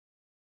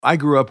I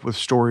grew up with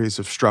stories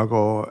of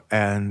struggle,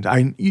 and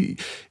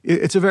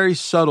it's a very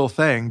subtle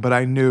thing, but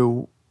I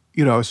knew,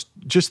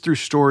 just through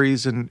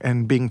stories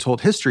and being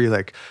told history,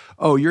 like,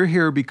 oh, you're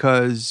here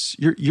because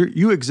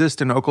you exist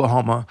in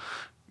Oklahoma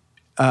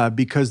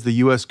because the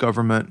U.S.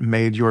 government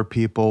made your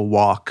people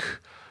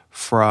walk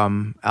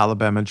from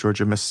Alabama,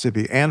 Georgia,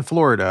 Mississippi, and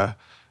Florida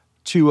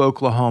to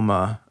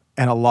Oklahoma,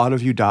 and a lot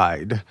of you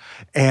died.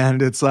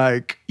 And it's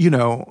like,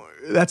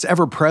 that's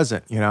ever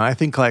present. I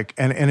think like,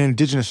 and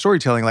indigenous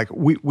storytelling, like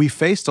we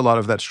faced a lot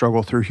of that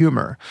struggle through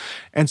humor.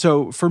 And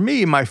so for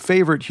me, my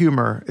favorite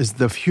humor is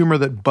the humor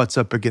that butts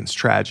up against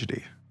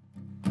tragedy.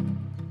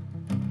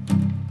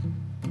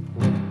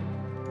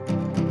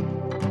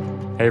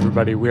 Hey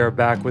everybody, we are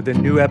back with a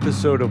new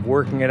episode of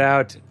Working It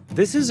Out.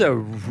 This is a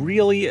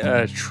really,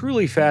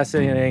 truly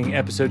fascinating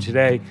episode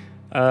today.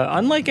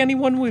 Unlike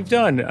anyone we've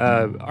done,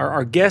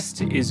 our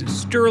guest is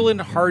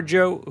Sterlin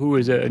Harjo, who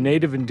is a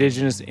native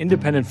indigenous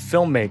independent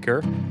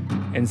filmmaker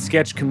and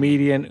sketch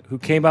comedian who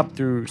came up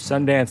through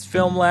Sundance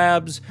Film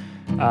Labs,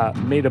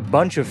 made a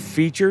bunch of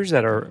feature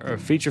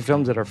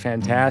films that are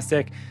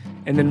fantastic,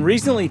 and then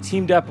recently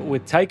teamed up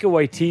with Taika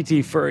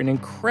Waititi for an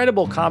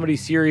incredible comedy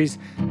series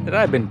that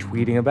I've been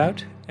tweeting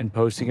about and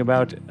posting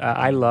about,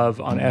 I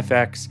love, on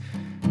FX,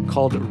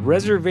 called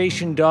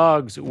Reservation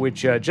Dogs,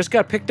 which just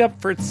got picked up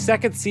for its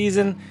second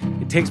season.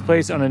 It takes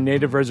place on a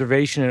native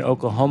reservation in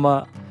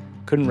Oklahoma.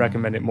 Couldn't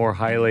recommend it more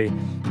highly.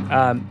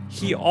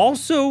 He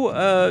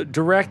also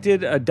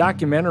directed a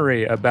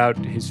documentary about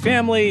his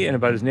family and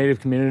about his native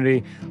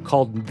community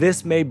called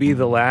This May Be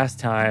the Last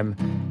Time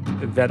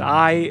that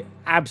I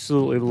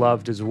absolutely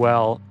loved as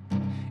well.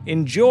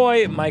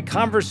 Enjoy my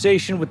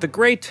conversation with the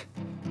great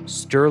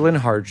Sterlin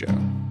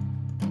Harjo.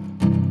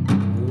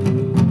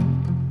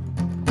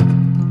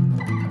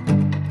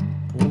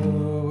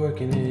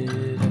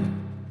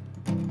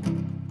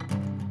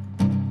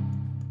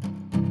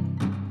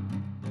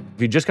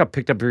 You just got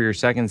picked up for your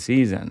second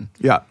season.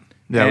 Yeah,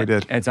 we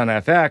did. And it's on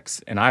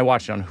FX, and I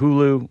watched it on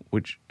Hulu,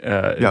 which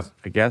is,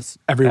 I guess,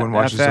 everyone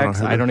watches FX. it on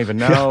Hulu. I don't even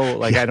know.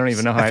 I don't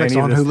even know how FX any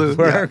of this Hulu.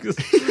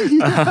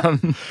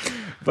 works.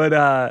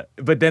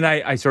 But then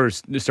I sort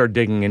of started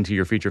digging into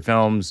your feature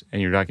films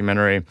and your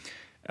documentary.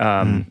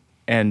 And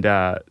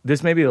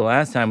This May Be the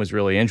Last Time was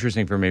really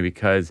interesting for me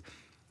because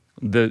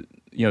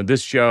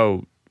this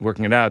show,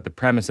 Working It Out, the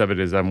premise of it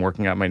is I'm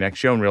working out my next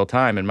show in real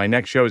time, and my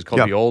next show is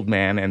called The Old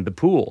Man and the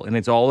Pool, and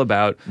it's all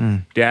about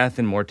death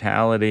and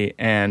mortality,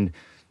 and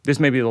This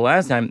May Be the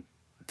Last Time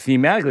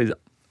thematically is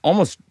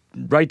almost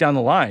right down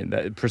the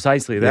line,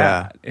 precisely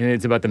that. And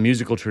it's about the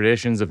musical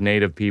traditions of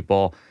Native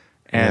people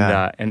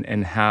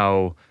and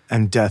how...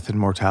 And death and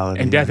mortality.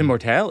 And death and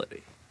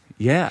mortality.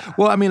 Yeah.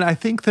 Well, I mean, I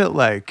think that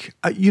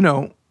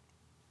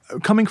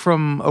coming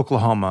from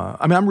Oklahoma,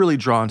 I mean, I'm really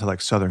drawn to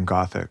like Southern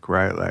Gothic,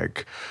 right?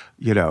 Like,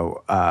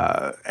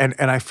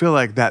 and I feel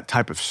like that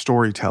type of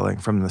storytelling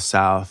from the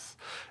South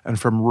and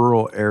from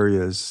rural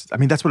areas, I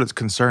mean, that's what it's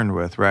concerned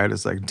with, right?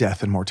 It's like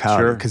death and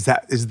mortality. Because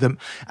that is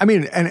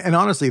and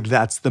honestly,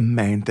 that's the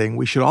main thing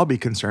we should all be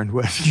concerned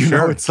with. You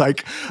know, it's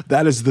like,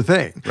 that is the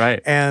thing.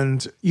 Right.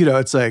 And,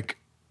 it's like,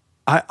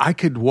 I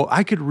could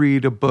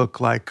read a book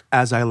like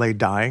As I Lay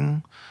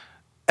Dying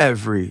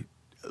every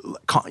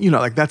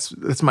like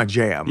that's my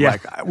jam. Yeah.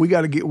 Like we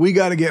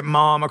gotta get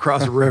mom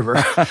across the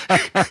river.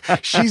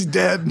 She's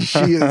dead and she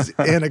is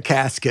in a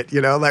casket,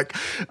 like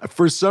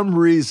for some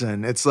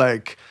reason it's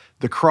like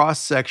the cross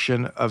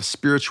section of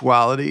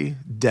spirituality,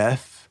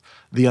 death,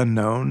 the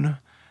unknown,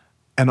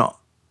 and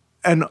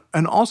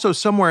also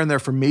somewhere in there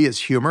for me is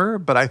humor.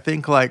 But I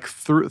think like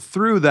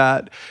through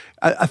that,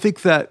 I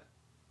think that,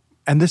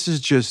 and this is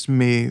just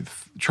me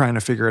trying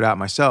to figure it out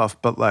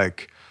myself, but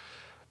like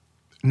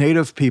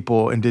Native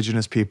people,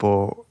 indigenous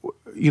people,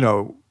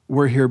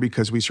 we're here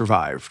because we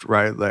survived,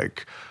 right?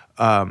 Like,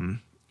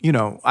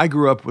 I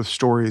grew up with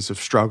stories of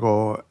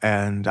struggle,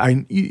 and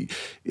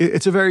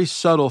it's a very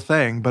subtle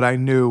thing, but I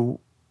knew,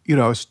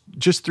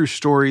 just through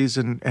stories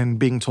and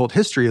being told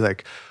history,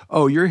 like,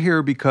 oh, you're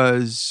here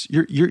because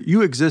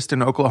you exist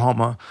in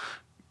Oklahoma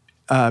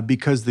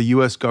because the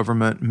U.S.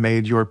 government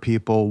made your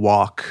people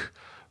walk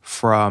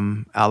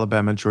from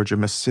Alabama, Georgia,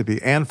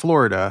 Mississippi, and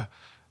Florida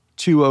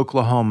to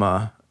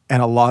Oklahoma,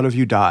 and a lot of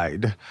you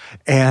died.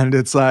 And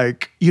it's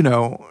like,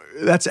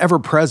 that's ever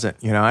present.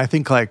 I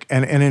think like,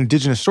 and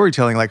indigenous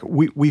storytelling, like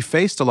we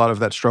faced a lot of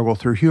that struggle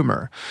through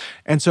humor.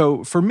 And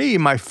so for me,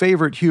 my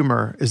favorite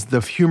humor is the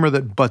humor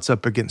that butts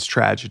up against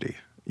tragedy.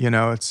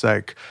 It's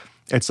like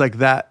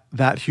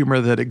that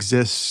humor that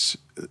exists.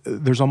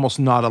 There's almost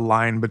not a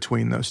line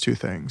between those two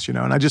things, and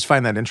I just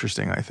find that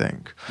interesting, I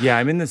think. Yeah,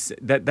 I mean,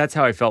 that's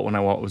how I felt when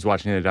I was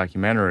watching the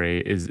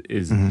documentary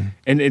and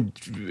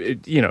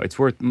it's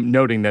worth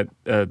noting that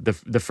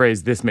the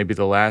phrase "this may be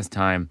the last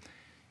time"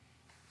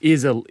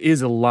 is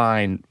a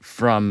line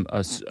from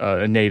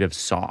a Native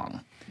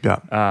song.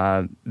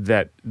 Yeah.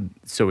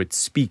 So it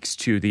speaks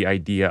to the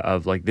idea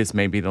of like, this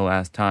may be the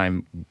last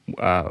time.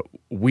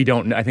 We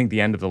don't. I think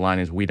the end of the line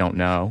is, "We don't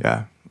know."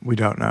 Yeah, we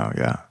don't know.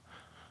 Yeah.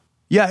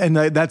 Yeah, and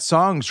that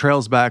song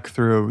trails back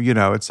through,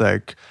 it's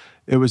like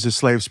It was a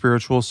slave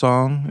spiritual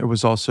song. It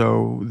was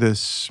also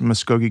this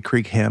Muskogee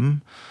Creek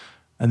hymn.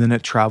 And then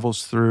it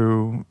travels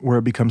through where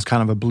it becomes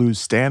kind of a blues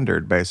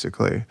standard,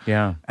 basically.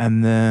 Yeah.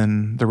 And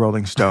then the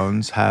Rolling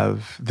Stones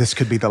have "This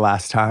Could Be the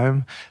Last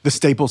Time." The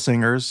Staple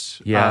Singers,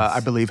 Yes.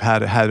 I believe,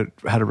 had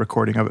a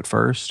recording of it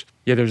first.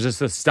 Yeah, there's this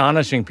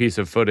astonishing piece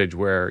of footage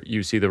where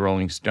you see the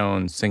Rolling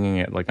Stones singing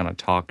it like on a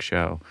talk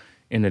show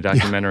in the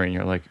documentary, and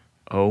you're like,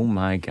 oh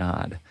my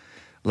God.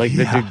 Like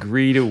the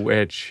degree to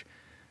which,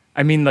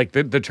 I mean, like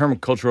the term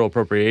cultural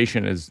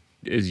appropriation is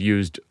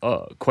used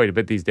quite a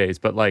bit these days,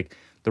 but like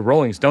the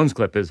Rolling Stones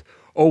clip is,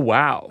 oh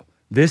wow,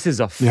 this is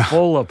a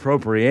full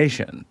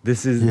appropriation.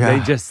 This is,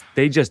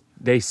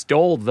 they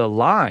stole the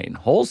line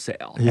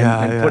wholesale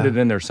and put it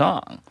in their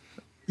song.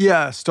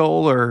 Yeah,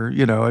 stole or,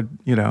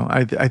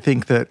 I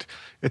think that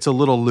it's a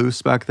little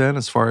loose back then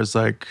as far as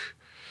like,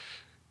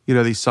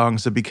 these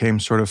songs that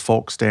became sort of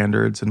folk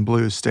standards and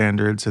blues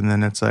standards. And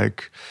then it's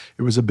like,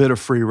 it was a bit of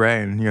free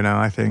reign,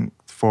 I think,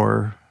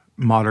 for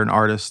modern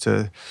artists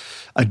to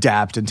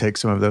adapt and take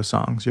some of those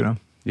songs,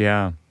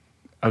 Yeah.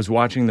 I was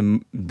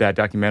watching that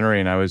documentary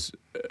and I was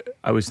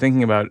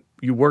thinking about,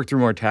 you work through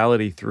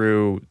mortality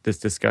through this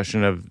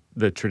discussion of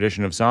the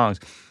tradition of songs.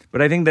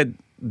 But I think that,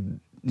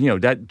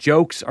 that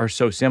jokes are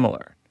so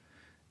similar.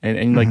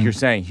 And like you're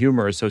saying,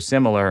 humor is so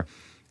similar.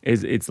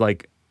 It's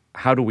like,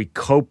 how do we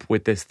cope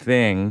with this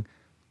thing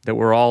that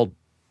we're all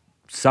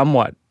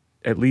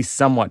at least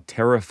somewhat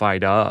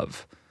terrified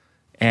of,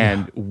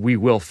 and we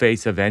will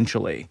face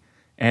eventually.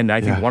 And I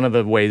think one of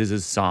the ways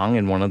is song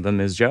and one of them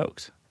is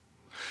jokes.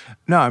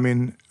 No, I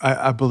mean,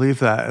 I believe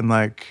that. And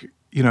like,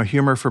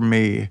 humor for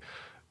me,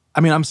 I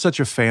mean, I'm such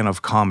a fan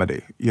of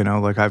comedy,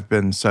 like I've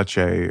been such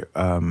a,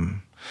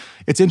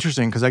 it's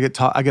interesting because I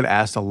get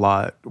asked a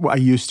lot, well, I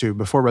used to,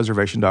 before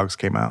Reservation Dogs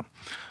came out,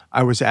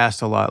 I was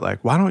asked a lot,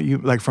 like, why don't you,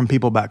 like from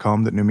people back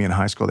home that knew me in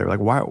high school, they were like,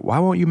 why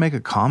won't you make a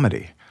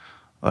comedy?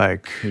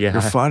 Like, you're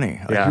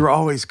funny. Like, you're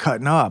always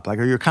cutting up. Like,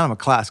 or you're kind of a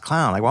class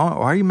clown. Like, why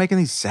are you making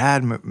these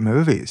sad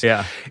movies?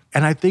 Yeah.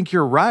 And I think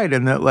you're right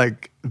in that,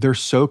 like, they're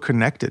so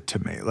connected to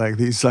me. Like,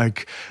 these, but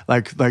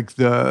then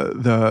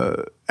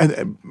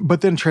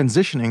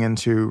transitioning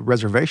into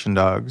Reservation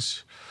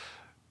Dogs,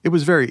 it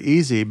was very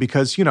easy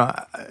because,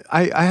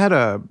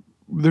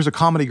 there's a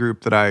comedy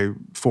group that I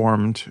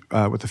formed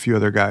with a few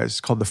other guys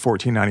called the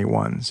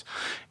 1491s.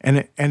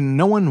 And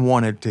no one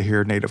wanted to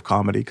hear native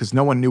comedy because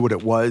no one knew what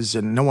it was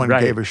and no one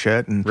gave a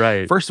shit. And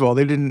first of all,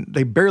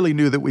 they barely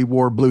knew that we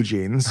wore blue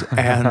jeans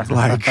and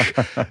like,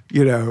 like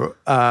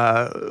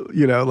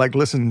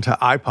listen to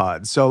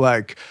iPods. So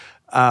like,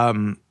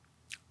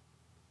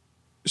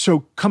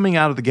 so coming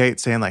out of the gate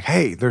saying like,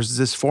 hey, there's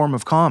this form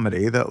of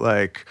comedy that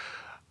like,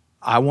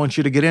 I want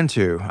you to get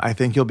into. I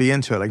think you'll be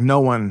into it. Like no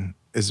one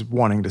is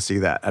wanting to see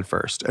that at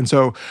first. And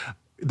so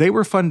they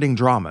were funding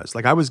dramas.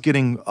 Like I was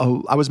making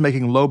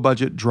low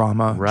budget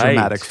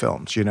dramatic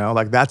films,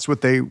 like that's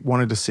what they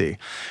wanted to see.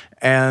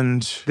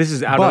 And this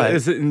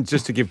is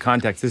just to give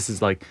context, this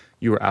is like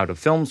you were out of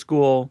film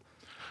school.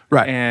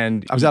 Right.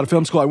 And I was out of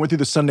film school. I went through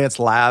the Sundance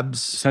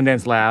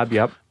Lab,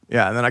 yep.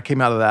 Yeah, and then I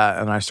came out of that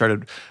and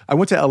I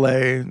went to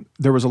LA.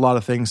 There was a lot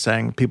of things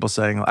people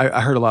saying,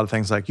 I heard a lot of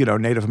things like,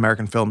 Native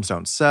American films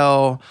don't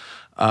sell.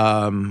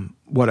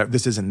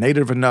 This isn't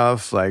native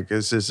enough, like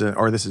this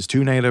is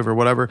too native or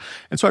whatever.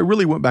 And so I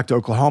really went back to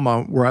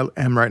Oklahoma where I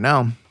am right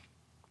now.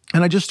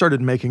 And I just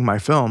started making my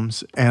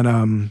films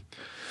and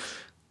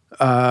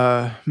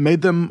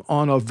made them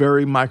on a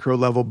very micro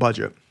level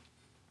budget.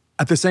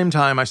 At the same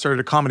time, I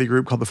started a comedy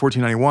group called the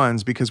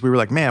 1491s because we were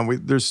like,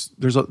 man, there's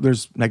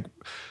like,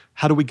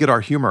 how do we get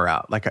our humor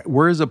out? Like,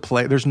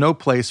 there's no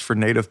place for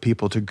Native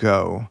people to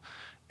go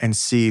and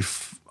see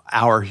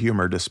our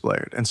humor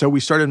displayed. And so we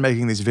started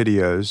making these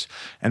videos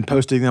and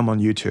posting them on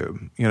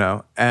YouTube,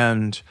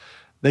 and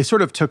they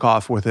sort of took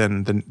off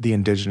within the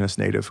indigenous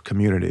Native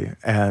community.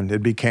 And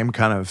it became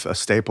kind of a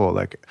staple,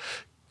 like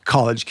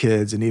college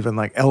kids and even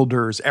like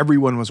elders,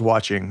 everyone was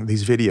watching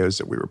these videos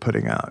that we were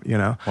putting out,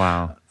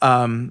 Wow.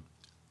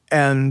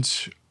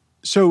 And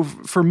so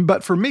for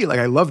me, like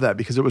I love that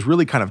because it was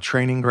really kind of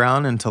training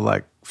ground into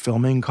like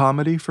filming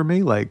comedy for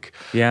me. Like,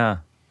 yeah,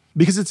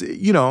 because it's,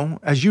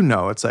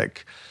 it's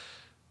like,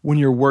 when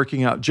you're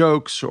working out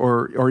jokes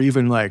or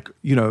even like,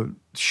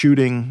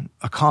 shooting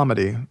a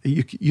comedy,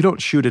 you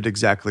don't shoot it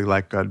exactly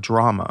like a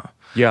drama.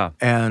 Yeah.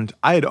 And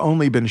I had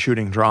only been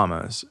shooting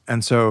dramas.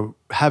 And so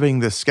having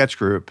this sketch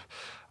group,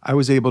 I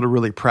was able to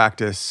really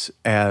practice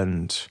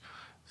and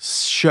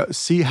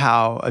see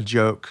how a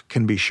joke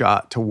can be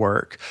shot to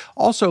work.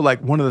 Also, like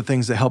one of the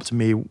things that helped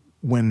me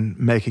when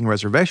making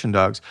Reservation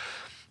Dogs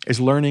is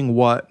learning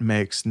what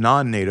makes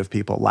non-Native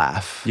people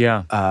laugh.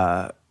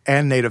 Yeah.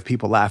 And Native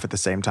people laugh at the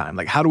same time.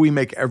 Like, how do we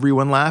make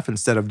everyone laugh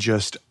instead of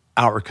just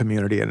our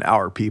community and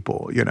our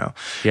people,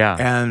 Yeah.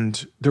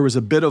 And there was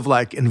a bit of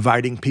like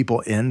inviting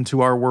people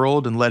into our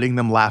world and letting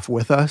them laugh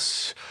with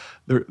us.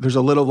 There's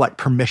a little like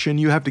permission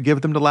you have to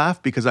give them to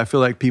laugh because I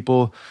feel like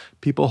people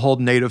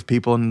hold Native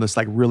people in this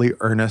like really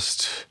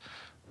earnest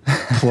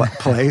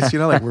place,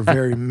 like we're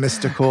very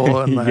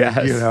mystical and like,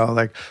 Yes.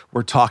 like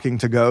we're talking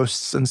to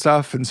ghosts and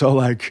stuff. And so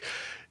like,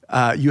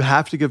 you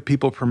have to give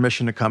people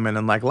permission to come in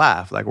and like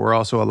laugh, like we're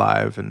also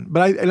alive.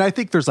 But I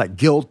think there's like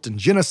guilt and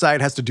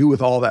genocide has to do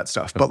with all that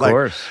stuff. But Of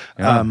course.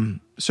 Yeah.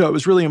 so it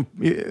was really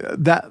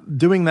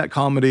doing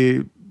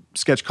that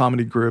sketch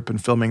comedy group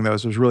and filming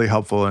those was really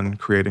helpful in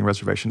creating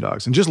Reservation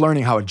Dogs and just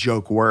learning how a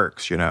joke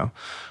works.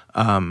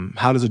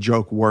 How does a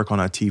joke work on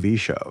a TV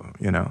show?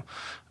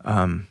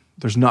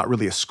 There's not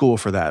really a school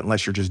for that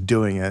unless you're just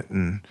doing it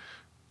and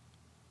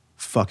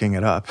fucking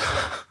it up.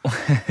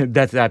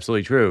 That's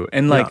absolutely true.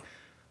 And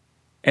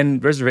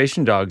and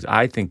Reservation Dogs,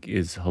 I think,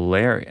 is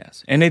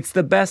hilarious. And it's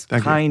the best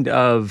kind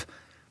of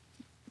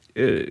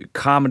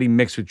comedy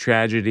mixed with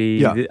tragedy.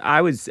 Yeah.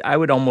 I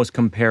would almost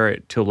compare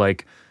it to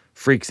like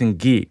Freaks and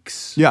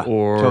Geeks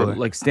or totally.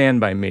 like Stand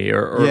By Me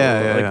or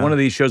one of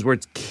these shows where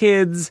it's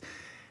kids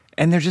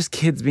and they're just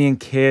kids being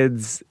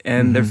kids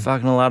and they're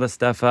fucking a lot of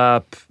stuff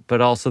up,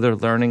 but also they're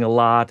learning a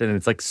lot. And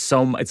it's like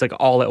it's like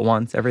all at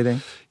once,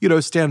 everything.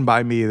 Stand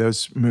By Me,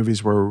 those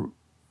movies were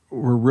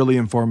really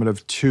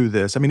informative to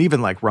this. I mean,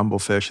 even like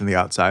Rumblefish and The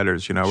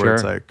Outsiders, where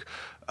it's like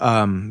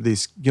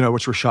these,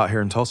 which were shot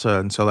here in Tulsa.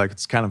 And so like,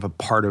 it's kind of a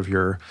part of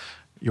your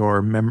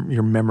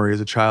memory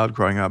as a child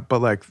growing up.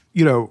 But like,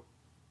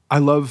 I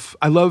love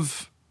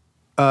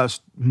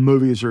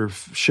movies or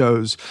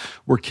shows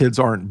where kids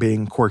aren't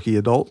being quirky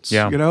adults.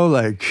 Yeah.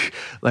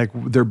 Like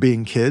they're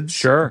being kids.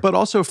 Sure. But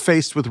also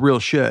faced with real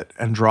shit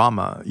and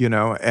drama.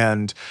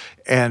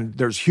 And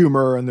there's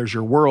humor and there's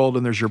your world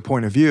and there's your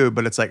point of view.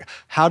 But it's like,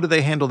 how do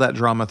they handle that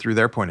drama through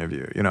their point of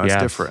view? It's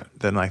different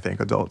than I think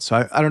adults.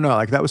 So I don't know.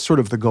 Like that was sort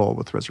of the goal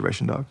with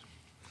Reservation Dogs.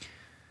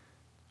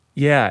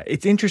 Yeah,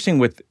 it's interesting.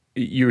 With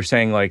you were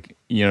saying like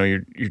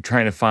you're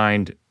trying to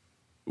find.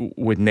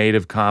 With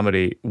native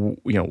comedy,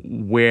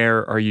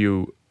 where are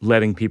you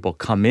letting people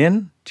come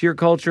in to your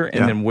culture,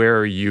 and then where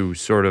are you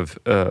sort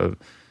of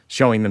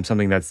showing them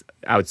something that's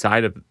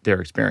outside of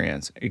their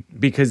experience?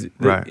 Because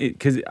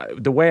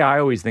the way I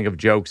always think of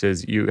jokes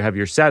is you have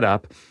your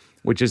setup,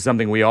 which is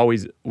something we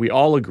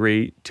all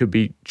agree to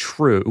be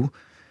true,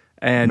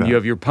 and you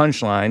have your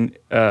punchline,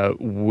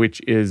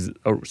 which is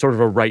sort of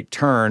a right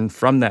turn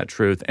from that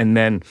truth, and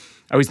then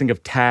I always think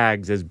of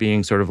tags as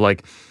being sort of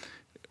like.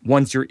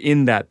 Once you're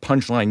in that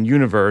punchline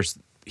universe,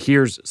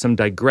 here's some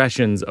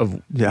digressions of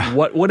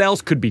what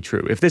else could be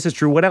true. If this is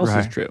true, what else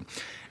is true?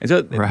 And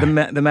so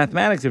the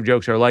mathematics of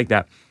jokes are like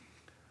that.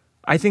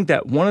 I think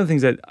that one of the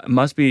things that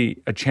must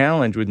be a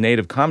challenge with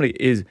native comedy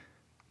is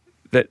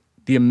that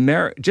the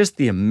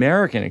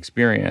American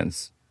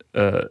experience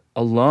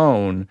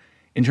alone,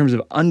 in terms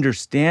of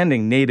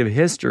understanding native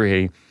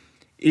history,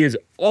 is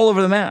all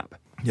over the map.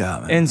 Yeah,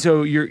 man. And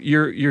so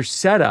your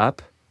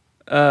setup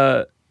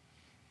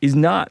is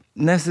not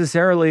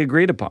necessarily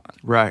agreed upon.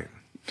 Right.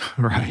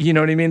 You know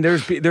what I mean? There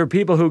are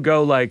people who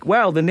go like,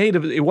 well,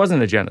 it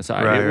wasn't a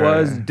genocide. It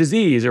was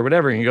disease or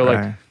whatever. And you go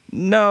like,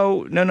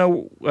 no,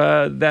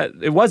 that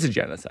it was a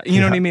genocide.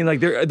 You know what I mean? Like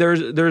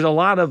there's a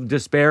lot of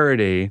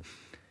disparity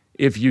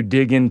if you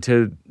dig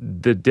into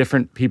the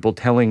different people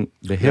telling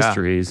the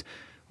histories,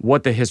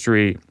 what the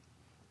history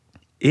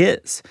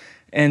is.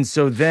 And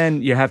so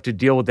then you have to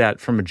deal with that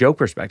from a joke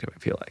perspective, I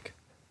feel like.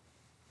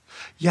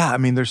 Yeah, I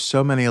mean, there's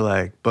so many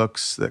like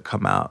books that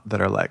come out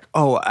that are like,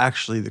 oh,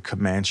 actually the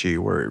Comanche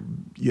were,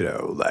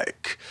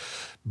 like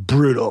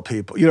brutal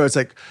people. It's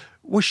like,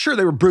 well, sure,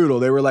 they were brutal.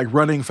 They were like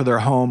running for their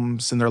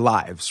homes and their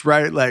lives,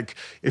 right? Like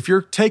if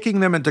you're taking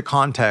them into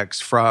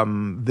context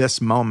from this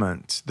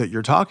moment that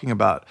you're talking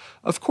about,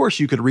 of course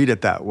you could read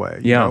it that way.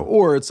 You know?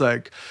 Or it's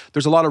like,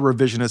 there's a lot of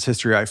revisionist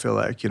history, I feel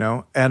like,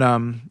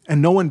 and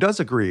no one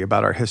does agree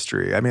about our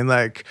history. I mean,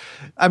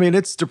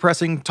 it's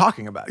depressing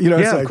talking about it.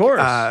 It's like, of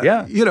course.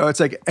 It's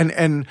like,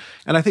 and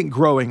I think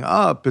growing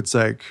up, it's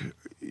like,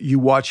 you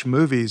watch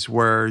movies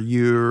where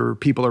your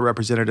people are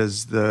represented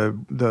as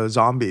the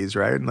zombies,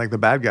 right? And like the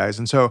bad guys.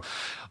 And so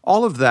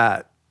all of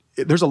that,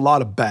 there's a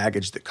lot of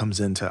baggage that comes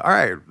into, all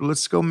right,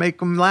 let's go make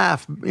them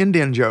laugh.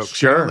 Indian jokes.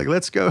 Sure. Like,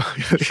 let's go.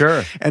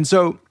 Sure.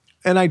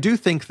 And I do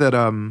think that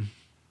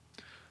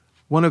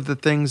one of the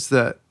things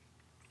that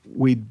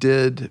we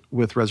did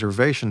with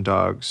Reservation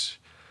Dogs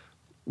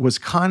was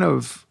kind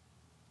of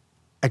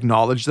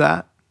acknowledge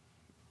that.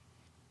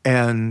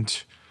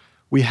 And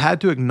we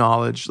had to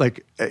acknowledge,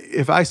 like,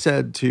 if I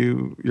said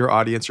to your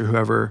audience or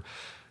whoever,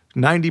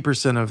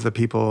 90% of the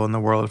people in the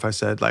world, if I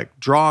said, like,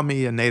 draw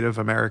me a Native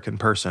American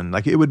person,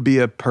 like, it would be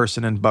a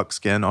person in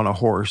buckskin on a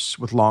horse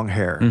with long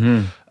hair,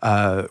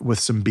 with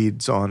some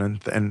beads on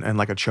and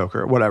like a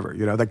choker, whatever,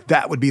 like,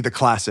 that would be the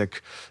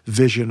classic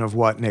vision of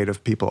what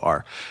Native people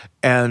are.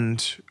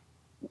 And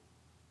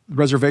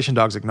Reservation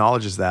Dogs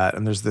acknowledges that,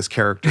 and there's this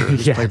character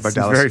who's played by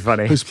Dallas. Very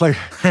funny. He's played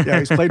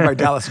by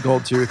Dallas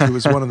Goldtooth, who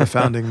was one of the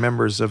founding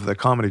members of the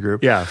comedy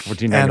group. Yeah,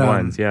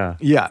 1491s,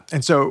 Yeah,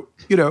 and so,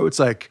 it's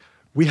like,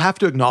 we have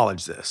to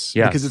acknowledge this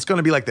because it's going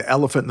to be like the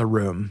elephant in the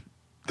room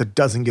that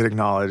doesn't get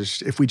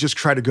acknowledged if we just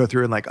try to go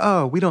through and like,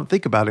 oh, we don't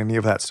think about any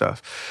of that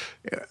stuff.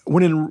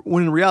 When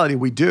in reality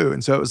we do.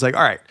 And so it was like,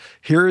 all right,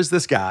 here is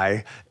this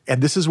guy,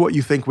 and this is what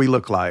you think we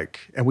look like.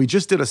 And we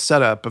just did a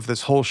setup of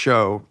this whole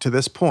show to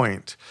this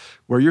point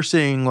where you're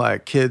seeing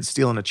like kids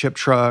stealing a chip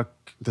truck,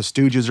 the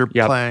Stooges are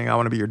playing I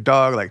Want to Be Your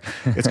Dog. Like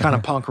it's kind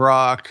of punk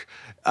rock.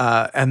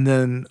 And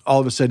then all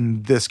of a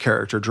sudden this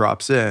character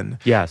drops in.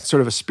 Yes.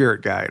 Sort of a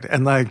spirit guide.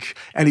 And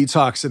he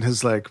talks in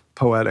his like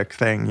poetic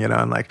thing, you know,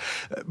 and like,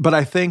 but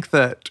I think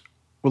that,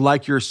 well,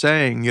 like you're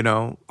saying, you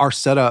know, our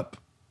setup,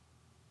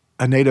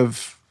 a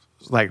native,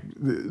 like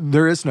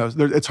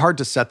it's hard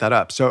to set that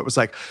up. So it was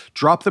like,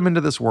 drop them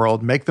into this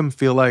world, make them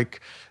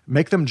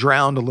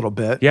drowned a little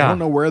bit. Yeah. They don't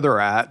know where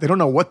they're at. They don't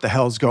know what the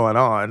hell's going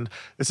on.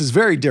 This is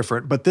very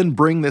different, but then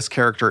bring this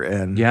character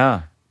in.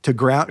 Yeah. To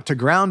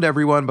ground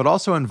everyone, but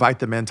also invite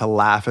them in to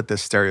laugh at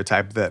this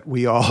stereotype that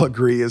we all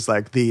agree is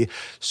like the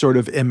sort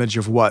of image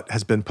of what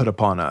has been put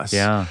upon us.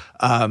 Yeah.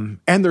 And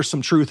there's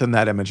some truth in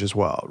that image as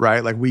well,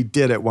 right? Like we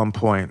did at one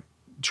point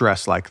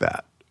dress like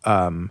that.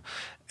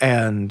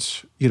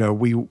 And you know,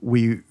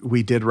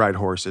 we did ride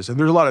horses, and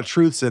there's a lot of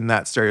truths in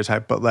that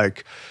stereotype. But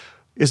like,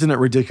 isn't it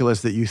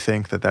ridiculous that you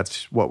think that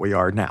that's what we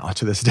are now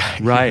to this day?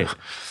 Right.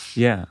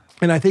 Yeah.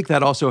 And I think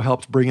that also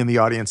helped bring in the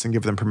audience and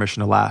give them permission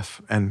to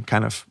laugh and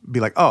kind of be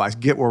like, oh, I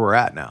get where we're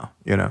at now,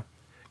 you know?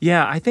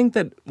 Yeah, I think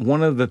that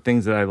one of the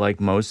things that I like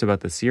most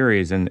about the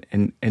series, and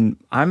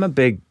I'm a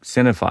big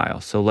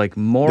cinephile, so like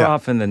more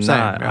often than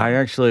not, I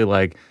actually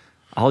like,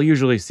 I'll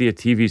usually see a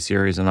TV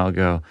series and I'll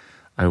go,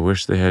 I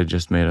wish they had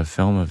just made a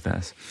film of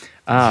this.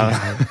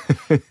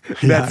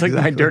 That's like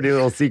my dirty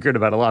little secret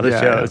about a lot of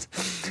shows.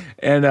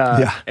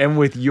 Yeah. And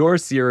with your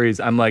series,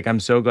 I'm like, I'm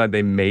so glad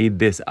they made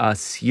this a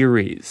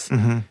series.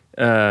 Mm-hmm.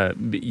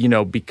 You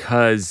know,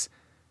 because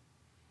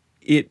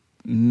it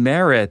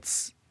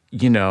merits,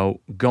 you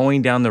know,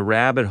 going down the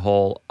rabbit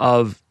hole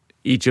of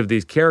each of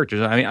these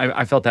characters. I mean,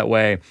 I felt that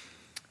way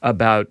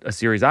about a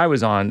series I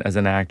was on as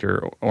an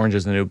actor, Orange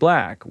is the New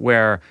Black,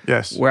 where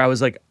I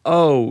was like,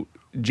 oh,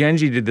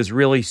 Jenji did this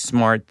really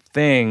smart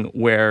thing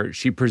where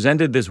she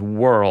presented this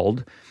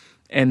world,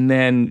 and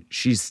then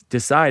she's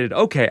decided,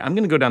 okay, I'm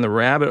going to go down the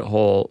rabbit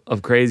hole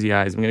of Crazy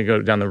Eyes. I'm going to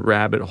go down the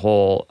rabbit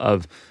hole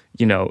of,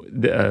 you know,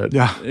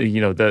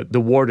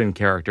 the warden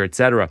character, et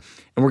cetera.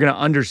 And we're going to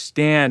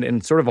understand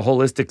in sort of a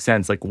holistic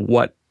sense, like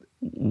what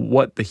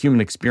the human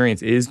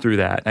experience is through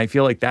that. And I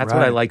feel like that's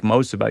what I like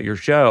most about your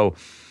show,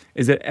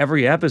 is that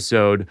every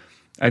episode,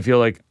 I feel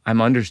like I'm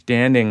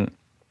understanding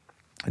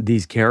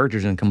these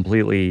characters in a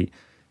completely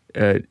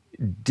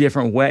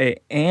different way.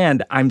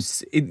 And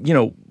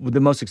the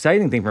most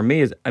exciting thing for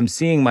me is I'm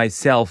seeing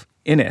myself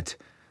in it.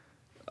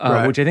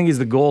 Which I think is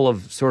the goal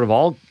of sort of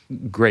all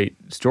great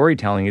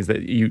storytelling, is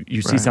that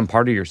you see some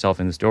part of yourself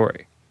in the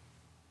story.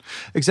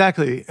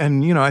 Exactly.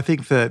 And, you know, I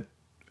think that,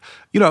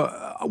 you know,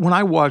 when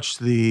I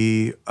watched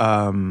the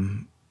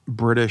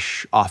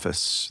British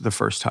Office the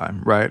first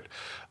time, right,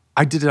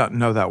 I did not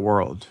know that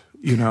world,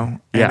 you know?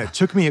 And it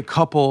took me a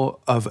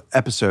couple of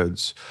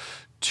episodes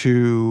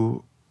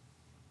to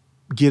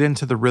get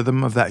into the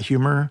rhythm of that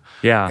humor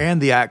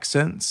and the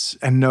accents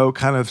and know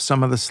kind of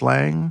some of the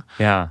slang.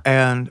 Yeah.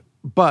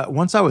 But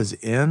once I was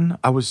in,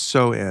 I was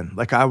so in.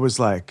 Like, I was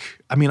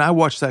like, I mean, I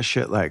watched that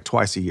shit like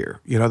twice a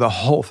year, you know, the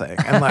whole thing.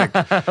 And like,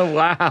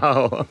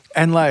 wow.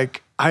 And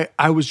like,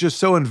 I was just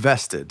so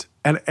invested.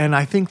 And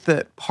I think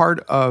that part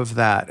of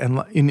that,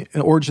 and in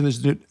Origin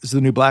is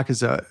the New Black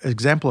is an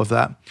example of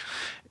that.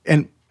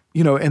 And,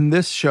 you know, in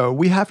this show,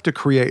 we have to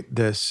create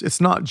this. It's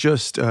not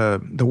just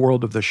the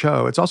world of the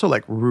show. It's also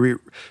like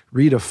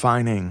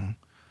redefining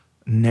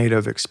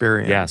Native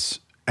experience. Yes.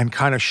 And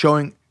kind of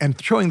showing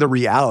the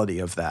reality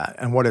of that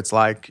and what it's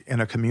like in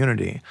a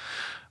community,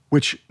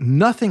 which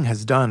nothing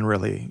has done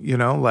really, you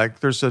know? Like,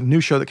 there's a new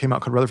show that came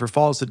out called Rutherford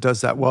Falls that does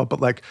that well, but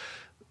like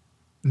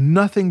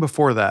nothing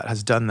before that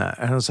has done that.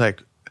 And it was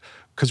like,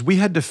 because we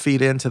had to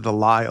feed into the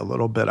lie a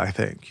little bit, I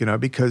think, you know,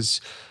 because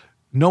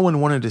no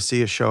one wanted to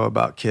see a show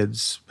about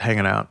kids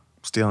hanging out,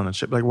 stealing and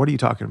shit. Like, what are you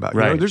talking about?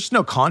 Right. You know, there's just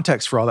no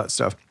context for all that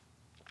stuff.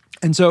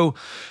 And so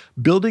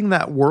building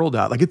that world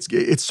out, like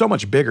it's so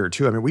much bigger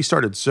too. I mean, we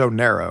started so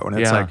narrow, and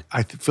it's like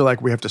I feel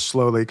like we have to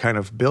slowly kind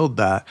of build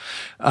that.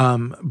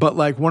 But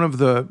like one of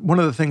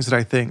the things that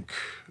I think,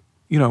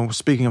 you know,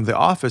 speaking of The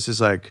Office, is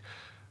like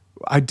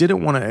I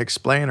didn't want to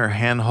explain or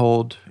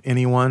handhold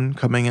anyone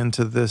coming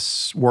into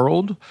this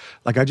world.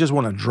 Like, I just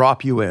want to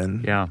drop you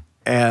in,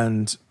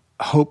 and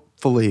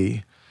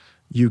hopefully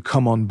you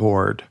come on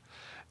board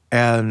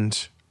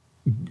and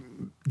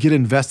get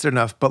invested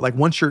enough. But like,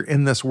 once you're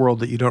in this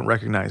world that you don't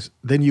recognize,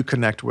 then you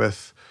connect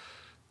with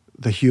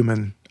the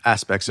human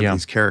aspects of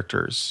these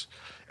characters.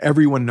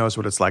 Everyone knows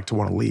what it's like to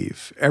want to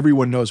leave.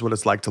 Everyone knows what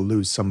it's like to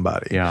lose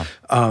somebody. Yeah.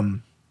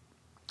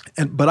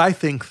 But I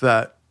think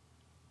that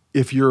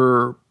if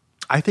you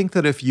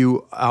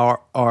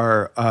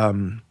are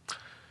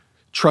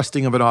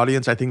trusting of an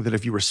audience, I think that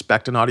if you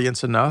respect an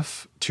audience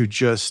enough to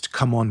just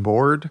come on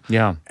board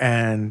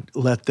and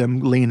let them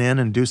lean in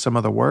and do some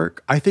of the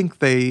work, I think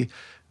they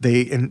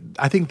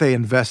I think they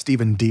invest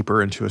even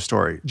deeper into a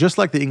story. Just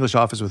like The English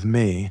Office with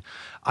me,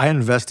 I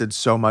invested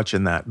so much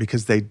in that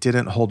because they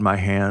didn't hold my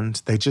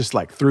hand. They just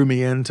like threw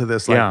me into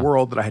this like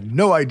world that I had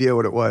no idea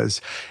what it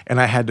was, and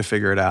I had to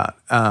figure it out.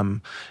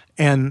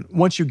 And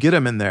once you get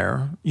them in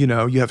there, you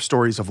know, you have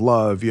stories of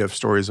love, you have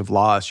stories of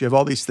loss, you have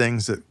all these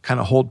things that kind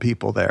of hold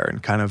people there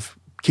and kind of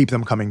keep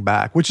them coming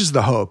back, which is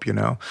the hope, you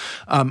know.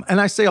 And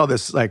I say all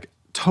this like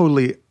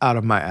totally out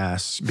of my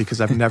ass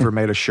because I've never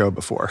made a show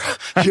before.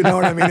 You know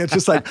what I mean? It's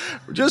just like,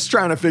 we're just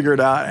trying to figure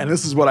it out. And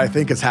this is what I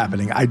think is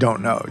happening. I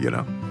don't know, you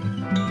know?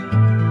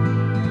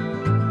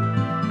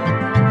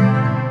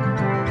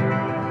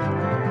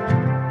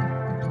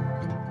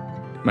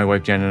 My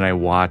wife Jen and I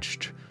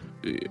watched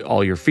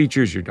all your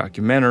features, your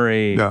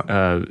documentary,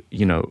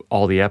 you know,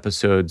 all the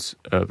episodes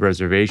of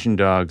Reservation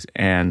Dogs.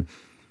 And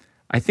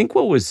I think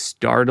what was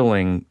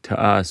startling to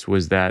us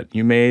was that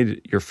you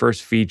made your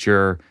first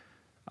feature,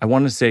 I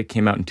want to say it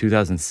came out in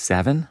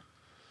 2007.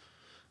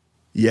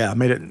 Yeah, I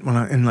made it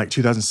in like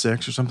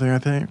 2006 or something, I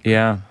think.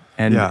 Yeah,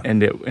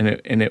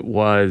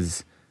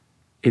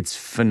 it's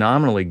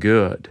phenomenally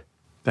good.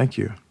 Thank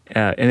you.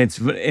 And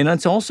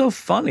it's also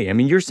funny. I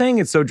mean, you're saying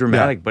it's so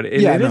dramatic, but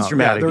it is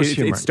dramatic.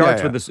 It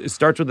starts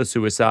with the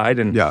suicide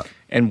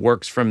and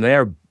works from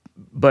there.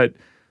 But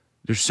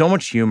there's so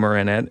much humor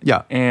in it.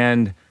 Yeah.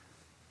 And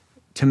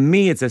to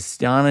me, it's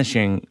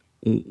astonishing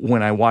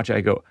when I watch it.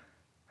 I go,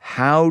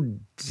 how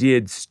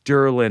did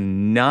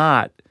Sterling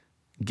not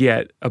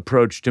get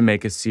approached to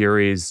make a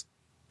series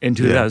in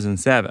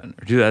 2007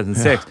 or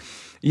 2006?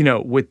 You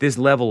know, with this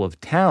level of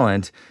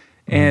talent.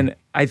 And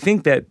I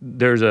think that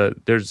there's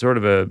sort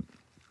of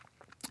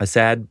a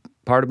sad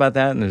part about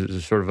that, and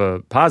there's sort of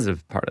a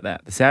positive part of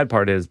that. The sad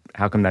part is,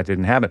 how come that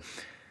didn't happen?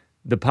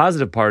 The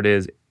positive part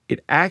is,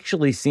 it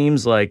actually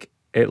seems like,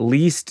 at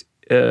least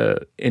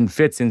in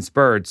fits and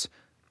spurts,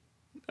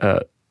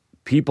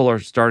 people are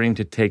starting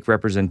to take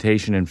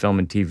representation in film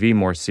and TV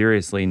more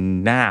seriously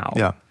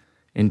now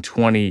in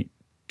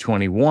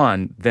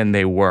 2021 than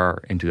they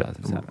were in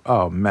 2007.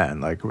 Oh,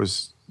 man, like it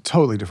was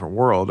totally different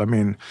world. I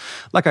mean,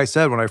 like I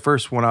said, when I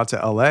first went out to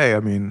LA, I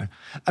mean,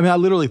 I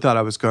literally thought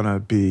I was going to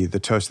be the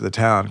toast of the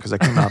town because I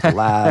came out the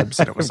labs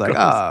and it was like,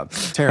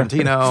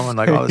 Tarantino and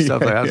like all this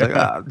stuff. Like, I was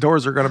like,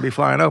 doors are going to be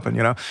flying open,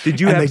 you know? Did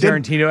you have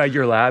Tarantino at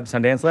your lab,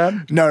 Sundance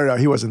Lab? No,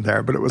 he wasn't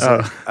there, but it was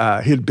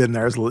like, he had been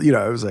there as, you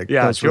know, it was like,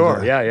 those were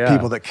the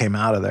people that came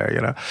out of there,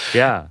 you know?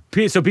 Yeah.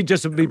 So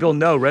just so people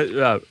know,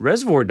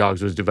 Reservoir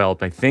Dogs was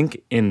developed, I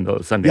think, in the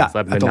Sundance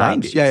Lab in the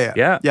 90s.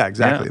 Yeah,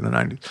 exactly, in the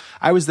 90s.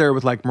 I was there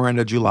with like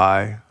Miranda July,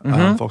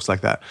 folks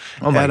like that.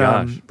 Oh my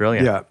gosh,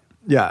 brilliant.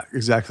 Yeah,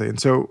 exactly. And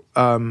so,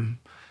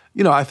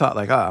 you know, I thought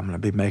like, I'm going to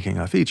be making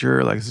a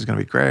feature, like this is going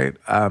to be great.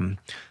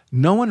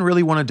 No one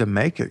really wanted to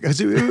make it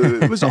because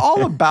it was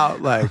all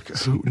about like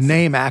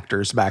name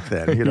actors back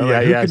then, you know,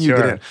 like, who can you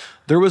get in?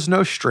 There was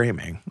no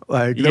streaming,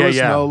 like there was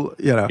no,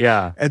 you know.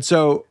 Yeah. And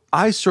so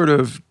I sort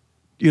of,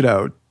 you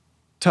know,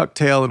 tucked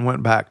tail and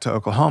went back to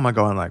Oklahoma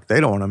going like, they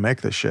don't want to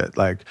make this shit.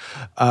 Like,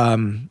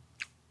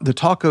 the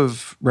talk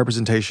of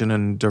representation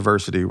and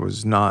diversity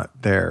was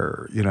not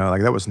there, you know,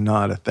 like that was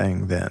not a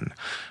thing then.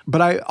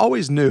 But I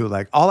always knew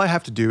like all I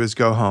have to do is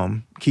go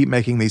home, keep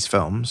making these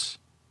films,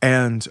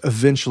 and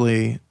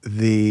eventually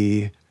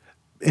the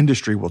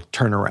industry will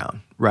turn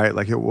around, right?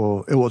 Like it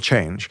will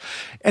change.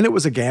 And it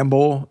was a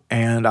gamble,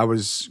 and I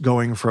was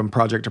going from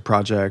project to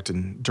project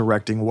and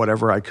directing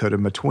whatever I could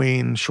in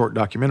between, short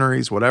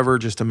documentaries, whatever,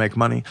 just to make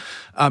money.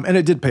 And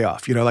it did pay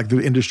off, you know, like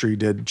the industry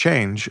did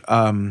change.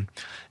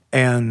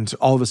 And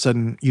all of a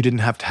sudden, you didn't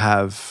have to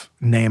have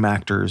name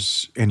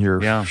actors in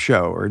your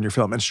show or in your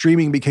film. And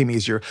streaming became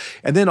easier.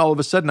 And then all of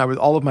a sudden,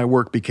 all of my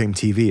work became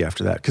TV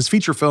after that. Because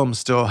feature film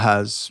still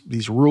has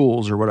these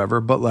rules or whatever.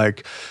 But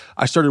like,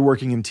 I started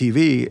working in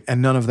TV, and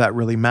none of that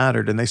really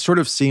mattered. And they sort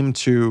of seemed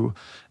to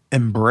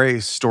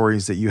embrace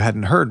stories that you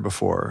hadn't heard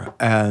before.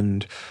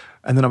 And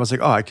then I was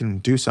like, oh, I can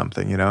do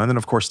something, you know? And then,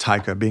 of course,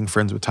 Taika, being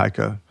friends with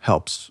Taika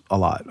helps a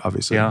lot,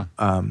 obviously. Yeah.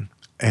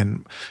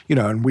 And, you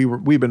know, and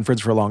we've been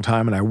friends for a long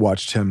time, and I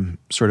watched him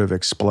sort of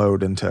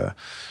explode into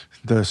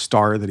the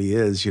star that he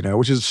is, you know,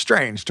 which is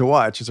strange to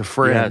watch as a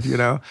friend, you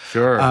know?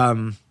 Sure.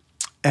 And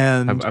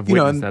I've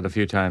witnessed that a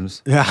few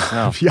times.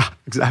 Yeah, yeah,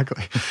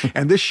 exactly.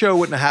 And this show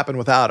wouldn't have happened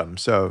without him.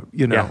 So,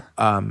 you know,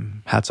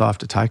 hats off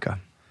to Taika.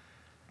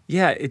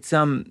 Yeah,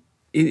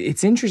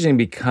 it's interesting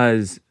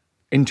because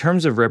in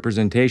terms of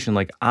representation,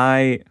 like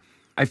I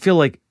feel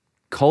like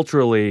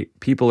culturally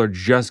people are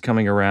just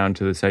coming around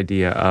to this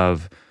idea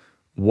of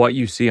what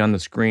you see on the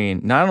screen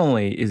not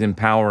only is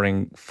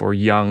empowering for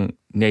young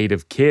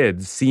Native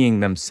kids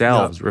seeing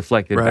themselves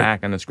reflected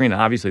back on the screen.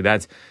 Obviously,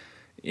 that's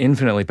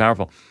infinitely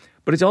powerful.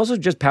 But it's also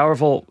just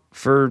powerful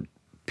for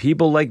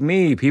people like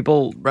me,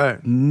 people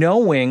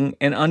knowing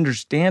and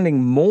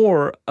understanding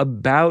more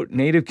about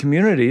Native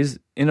communities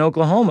in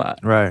Oklahoma.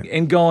 Right.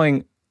 And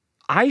going,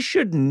 I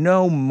should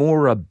know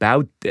more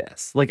about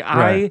this. Like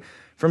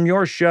from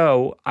your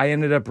show, I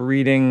ended up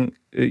reading,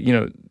 you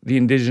know, the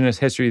Indigenous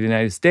History of the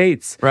United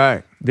States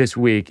this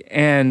week.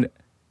 And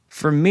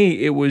for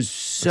me, it was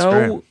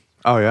so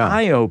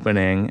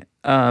eye-opening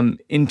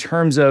in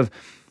terms of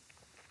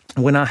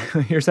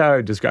here's how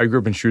I describe. I grew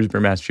up in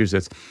Shrewsbury,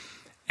 Massachusetts,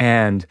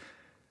 and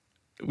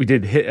we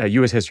did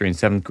U.S. history in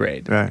 7th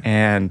grade. Right.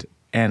 And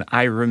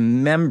I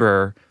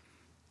remember,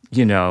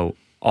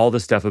 all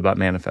the stuff about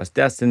Manifest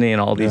Destiny and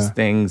all these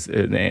things,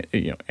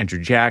 Andrew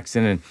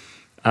Jackson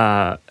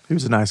and he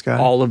was a nice guy.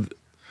 all of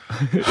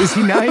is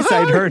he nice?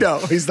 I'd heard. No,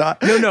 he's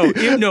not.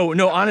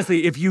 No.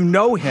 Honestly, if you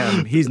know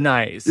him, he's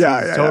nice.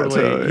 Yeah,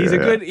 totally. He's a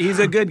good. He's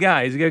a good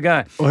guy. He's a good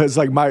guy. Well, it's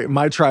like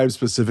my tribe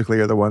specifically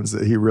are the ones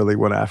that he really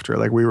went after.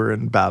 Like we were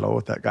in battle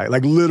with that guy.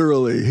 Like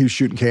literally, he was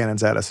shooting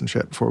cannons at us and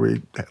shit before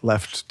we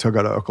left to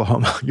go to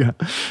Oklahoma. Yeah,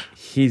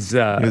 he's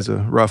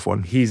a rough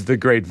one. He's the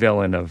great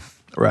villain of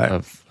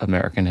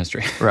American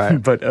history.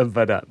 Right. but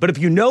if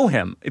you know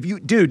him, if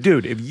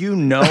you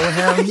know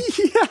him,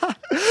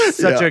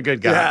 such a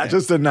good guy. Yeah,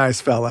 just a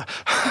nice fella.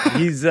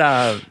 He's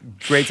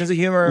great sense of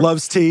humor.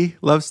 Loves tea.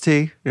 Loves.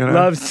 God.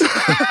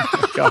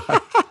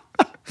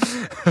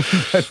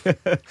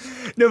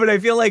 But I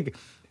feel like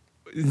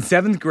in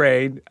 7th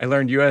grade, I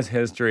learned U.S.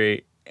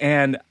 history,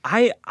 and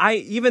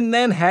I even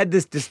then had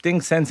this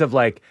distinct sense of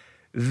like,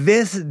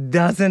 this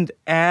doesn't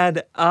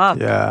add up.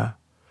 Yeah.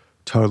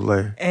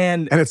 Totally.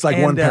 And it's like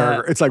one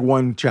paragraph. It's like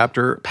one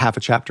chapter, half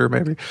a chapter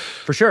maybe.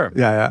 For sure.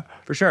 Yeah.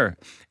 For sure.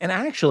 And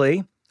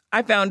actually,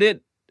 I found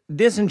it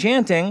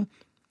disenchanting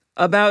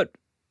about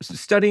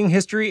studying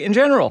history in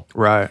general.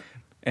 Right.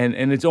 And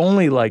it's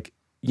only like,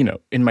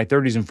 in my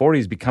 30s and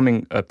 40s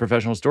becoming a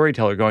professional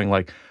storyteller going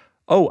like,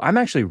 oh, I'm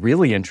actually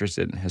really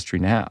interested in history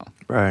now.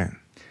 Right.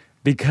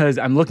 Because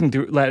I'm looking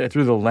through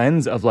the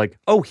lens of like,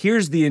 oh,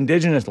 here's the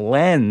indigenous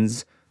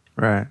lens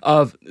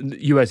of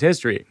U.S.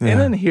 history. Yeah. And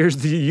then here's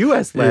the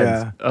U.S.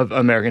 lens of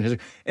American history.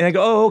 And I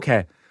go, oh,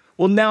 okay.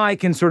 Well, now I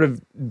can sort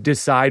of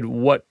decide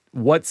what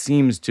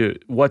seems to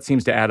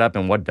add up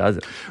and what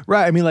doesn't.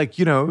 Right. I mean, like,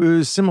 it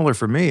was similar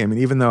for me. I mean,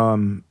 even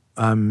though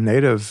I'm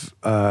Native,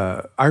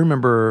 I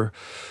remember,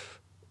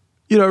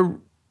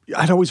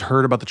 I'd always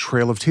heard about the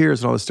Trail of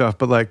Tears and all this stuff,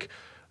 but like,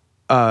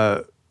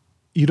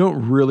 you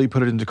don't really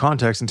put it into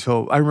context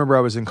until I remember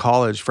I was in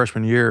college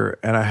freshman year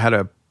and I had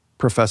a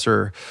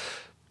professor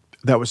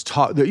that was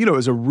taught that, it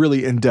was a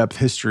really in-depth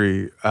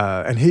history.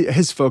 And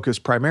his focus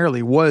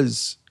primarily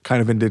was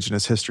kind of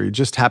indigenous history,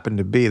 just happened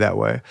to be that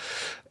way.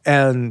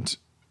 And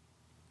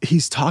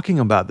he's talking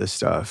about this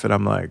stuff. And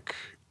I'm like,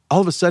 all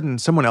of a sudden,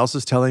 someone else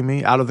is telling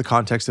me out of the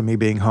context of me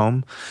being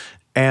home.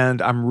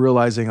 And I'm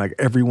realizing like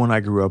everyone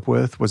I grew up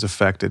with was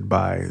affected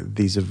by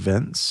these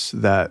events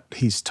that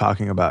he's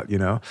talking about,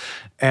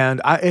 And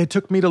it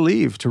took me to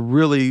leave to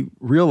really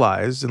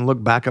realize and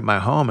look back at my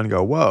home and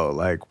go, whoa,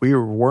 like we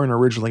weren't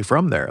originally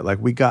from there. Like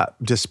we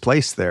got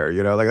displaced there,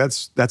 like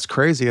that's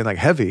crazy and like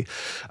heavy.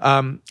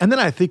 And then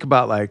I think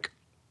about like,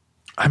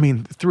 I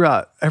mean,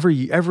 throughout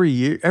every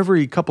year,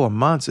 every couple of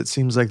months, it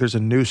seems like there's a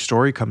new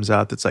story comes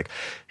out that's like,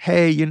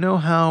 hey, you know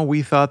how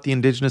we thought the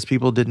indigenous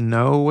people didn't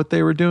know what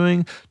they were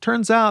doing?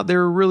 Turns out they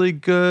were really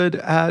good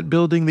at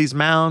building these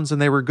mounds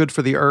and they were good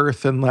for the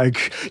earth and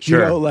like,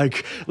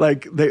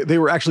 like they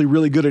were actually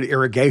really good at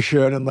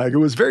irrigation and like it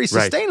was very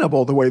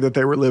sustainable the way that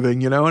they were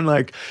living, and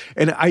like,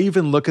 and I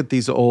even look at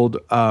these old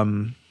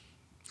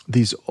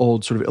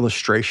sort of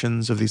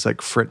illustrations of these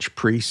like French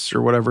priests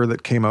or whatever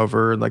that came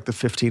over in like the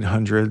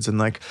 1500s and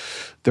like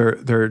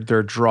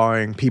they're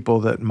drawing people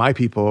that my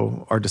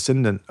people are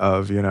descendant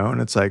of,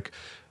 and it's like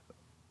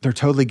they're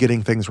totally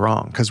getting things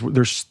wrong because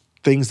there's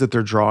things that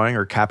they're drawing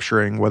or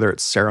capturing, whether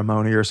it's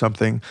ceremony or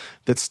something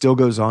that still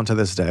goes on to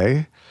this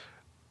day,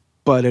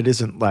 but it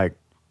isn't like,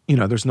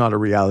 there's not a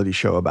reality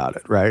show about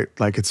it, right?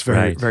 Like it's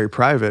very, very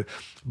private.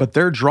 But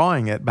they're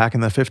drawing it back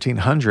in the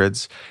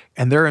 1500s,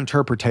 and their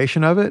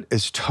interpretation of it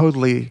is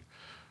totally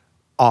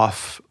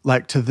off.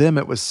 Like to them,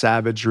 it was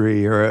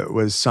savagery, or it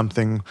was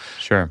something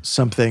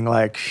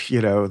like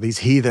these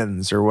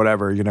heathens or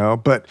whatever,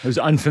 But it was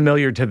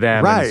unfamiliar to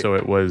them, and so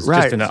it was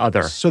just an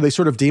other. So they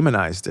sort of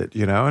demonized it,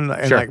 and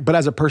like. But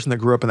as a person that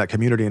grew up in that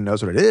community and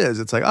knows what it is,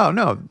 it's like, oh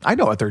no, I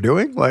know what they're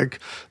doing. Like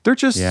they're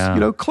just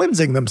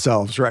cleansing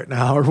themselves right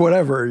now or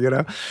whatever,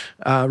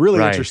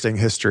 Really interesting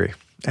history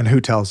and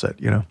who tells it,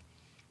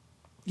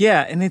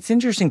 Yeah, and it's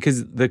interesting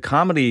because the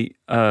comedy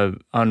on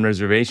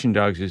Reservation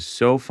Dogs is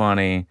so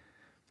funny,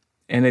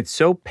 and it's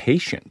so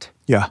patient.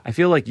 Yeah, I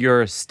feel like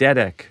your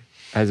aesthetic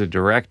as a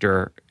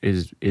director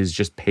is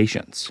just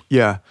patience.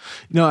 Yeah,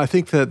 no, I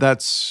think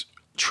that's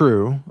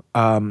true.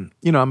 I'm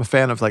a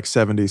fan of like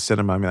 70s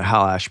cinema. I mean,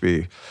 Hal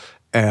Ashby,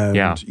 and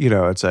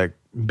it's like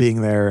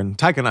being there. And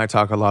Taika and I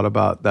talk a lot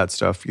about that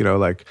stuff.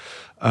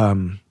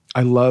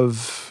 I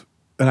love,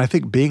 and I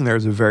think being there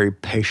is a very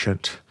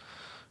patient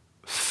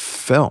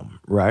film,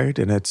 right?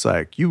 And it's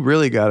like you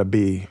really got to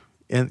be,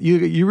 and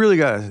you really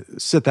got to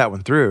sit that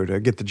one through to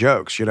get the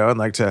jokes, and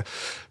like to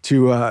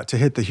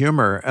hit the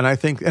humor. And I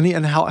think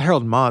and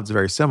Harold and Maude's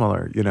very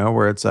similar,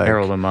 where it's like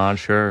Harold and Maude,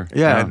 sure,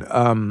 yeah.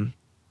 And,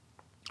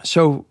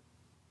 so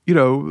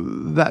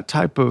that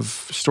type of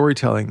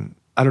storytelling,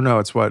 I don't know,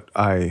 it's what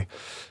I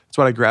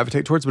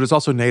gravitate towards, but it's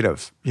also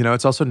native,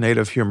 it's also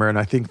native humor, and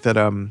I think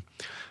that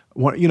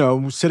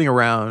sitting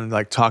around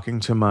like talking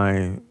to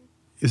my,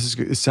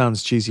 it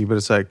sounds cheesy, but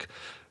it's like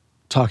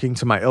talking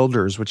to my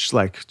elders, which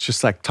like,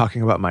 just like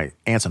talking about my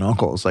aunts and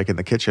uncles, like in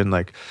the kitchen.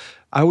 Like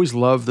I always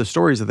loved the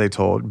stories that they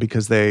told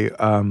because they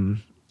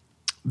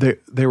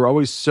were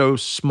always so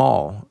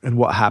small in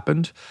what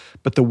happened,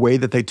 but the way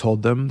that they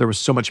told them, there was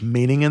so much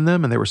meaning in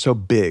them and they were so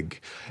big.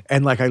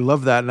 And like, I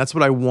love that. And that's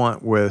what I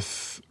want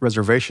with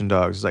Reservation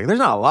Dogs. It's like, there's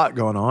not a lot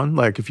going on.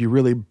 Like if you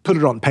really put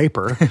it on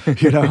paper,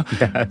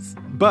 Yes.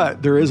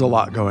 But there is a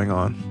lot going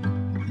on.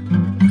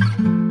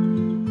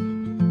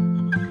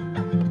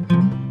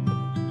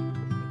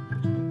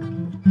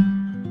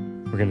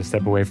 We're going to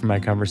step away from my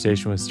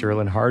conversation with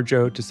Sterling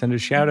Harjo to send a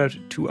shout out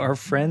to our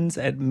friends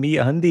at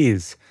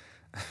MeUndies.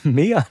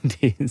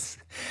 MeUndies.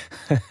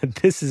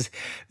 This is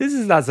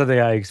not something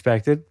I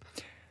expected.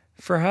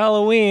 For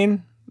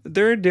Halloween,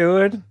 they're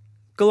doing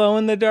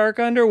glow-in-the-dark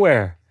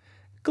underwear.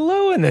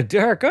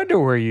 Glow-in-the-dark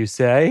underwear, you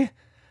say?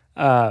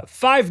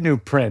 5 new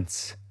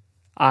prints.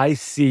 I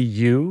See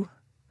You,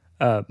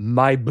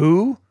 My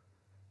Boo,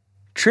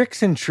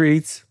 Tricks and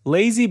Treats,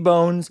 Lazy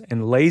Bones,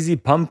 and Lazy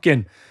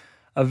Pumpkin.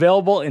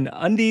 Available in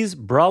undies,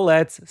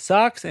 bralettes,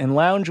 socks, and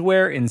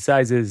loungewear in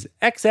sizes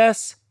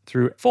XS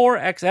through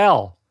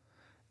 4XL.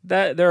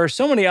 There are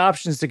so many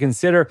options to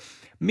consider.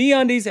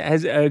 MeUndies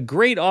has a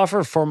great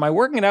offer for my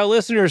Working It Out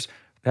listeners.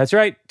 That's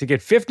right. To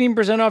get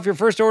 15% off your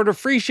first order,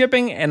 free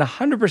shipping, and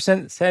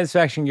 100%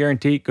 satisfaction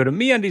guarantee, go to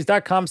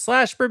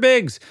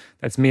MeUndies.com/Birbigs.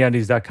 That's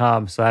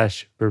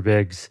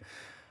MeUndies.com/Birbigs.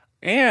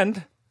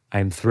 And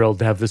I'm thrilled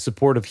to have the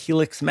support of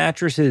Helix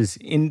Mattresses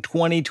in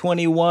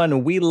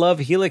 2021. We love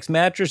Helix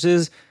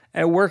Mattresses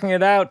at Working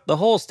It Out. The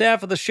whole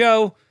staff of the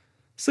show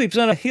sleeps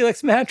on a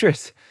Helix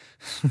mattress.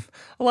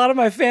 A lot of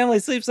my family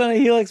sleeps on a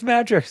Helix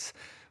mattress.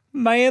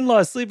 My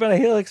in-laws sleep on a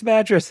Helix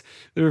mattress.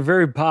 They're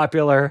very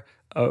popular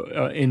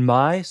in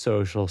my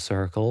social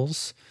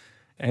circles.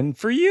 And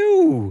for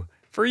you,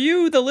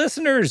 the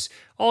listeners,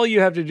 all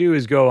you have to do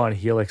is go on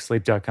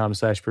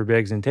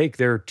helixsleep.com/Birbigs and take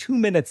their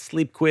 2-minute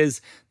sleep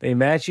quiz. They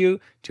match you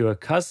to a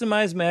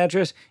customized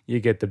mattress. You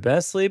get the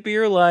best sleep of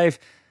your life.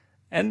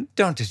 And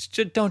don't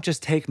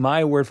just take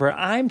my word for it.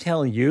 I'm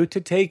telling you to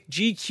take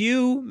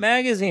GQ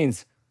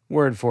magazine's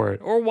word for it,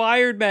 or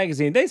Wired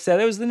magazine. They said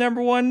it was the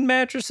 #1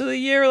 mattress of the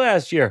year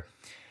last year.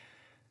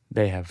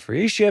 They have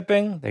free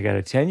shipping. They got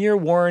a 10-year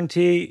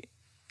warranty.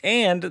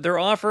 And they're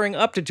offering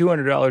up to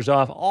 $200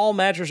 off all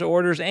mattress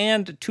orders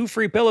and 2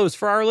 free pillows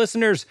for our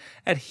listeners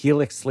at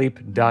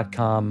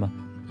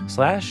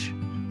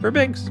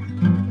helixsleep.com/Birbigs.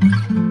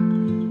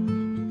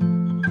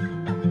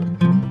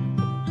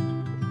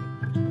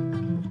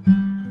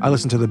 I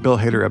listened to the Bill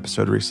Hader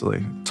episode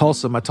recently.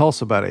 Tulsa, my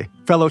Tulsa buddy,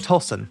 fellow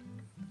Tulsan.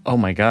 Oh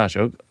my gosh.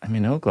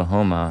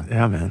 Oklahoma.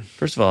 Yeah, man.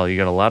 First of all, you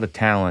got a lot of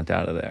talent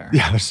out of there.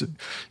 Yeah,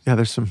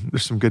 there's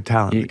some good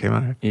talent that came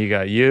out here. You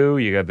got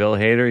Bill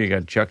Hader, you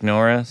got Chuck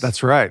Norris.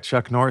 That's right,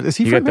 Chuck Norris. Is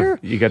he from here?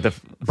 You got the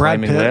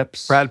Flaming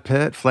Lips. Brad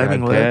Pitt,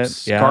 Flaming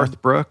Lips, yeah.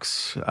 Garth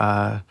Brooks.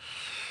 There's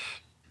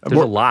a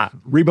lot.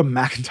 Reba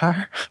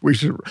McEntire. We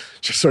should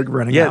just start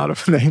running out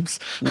of names.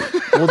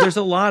 Well, there's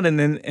a lot, and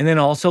then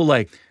also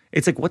like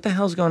it's like what the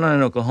hell's going on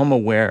in Oklahoma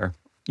where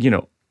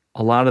a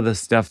lot of the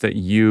stuff that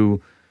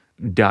you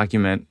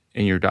document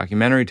in your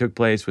documentary took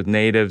place with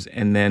natives,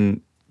 and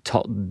then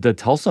the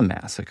Tulsa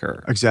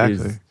massacre.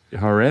 Exactly. Is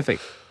horrific.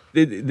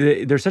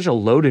 There's such a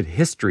loaded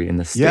history in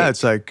the state. Yeah,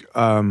 it's like,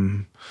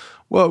 it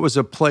was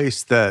a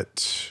place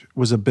that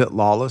was a bit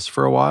lawless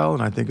for a while,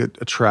 and I think it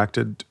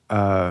attracted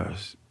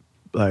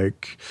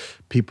like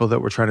people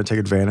that were trying to take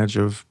advantage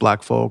of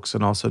Black folks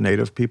and also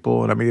Native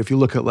people. And I mean, if you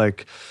look at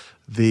like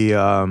the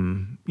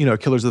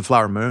Killers of the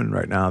Flower Moon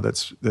right now,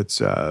 that's the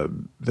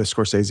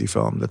Scorsese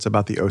film that's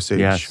about the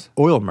Osage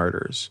oil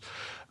murders.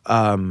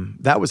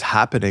 That was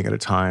happening at a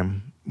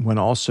time when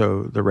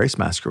also the race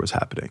massacre was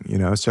happening,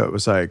 So it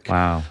was like,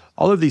 wow,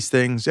 all of these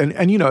things. And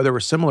there were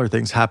similar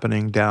things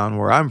happening down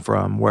where I'm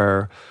from,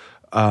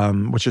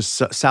 which is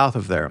south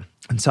of there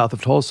and south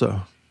of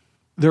Tulsa.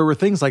 There were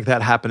things like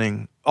that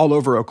happening all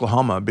over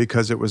Oklahoma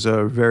because it was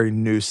a very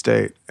new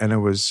state and it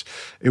was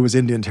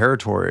Indian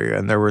territory,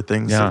 and there were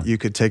things that you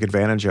could take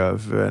advantage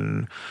of,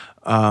 and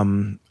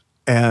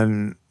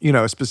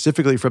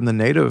specifically from the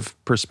Native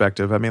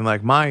perspective. I mean,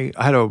 like I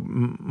had a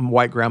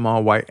white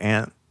grandma, white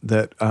aunt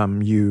that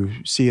you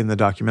see in the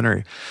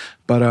documentary,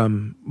 but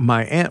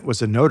my aunt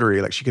was a notary,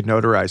 like she could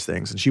notarize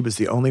things, and she was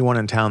the only one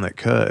in town that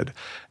could,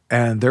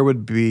 and there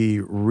would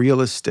be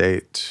real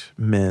estate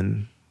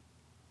men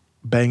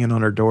banging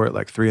on her door at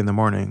like 3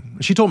 a.m.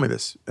 She told me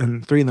this,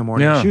 and 3 a.m.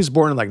 Yeah. She was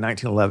born in like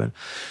 1911.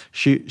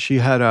 She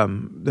had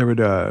they would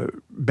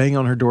bang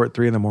on her door at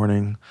 3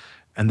 a.m.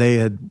 and they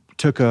had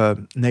took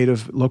a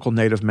local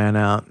native man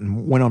out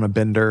and went on a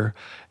bender,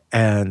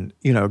 and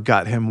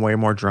got him way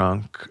more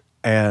drunk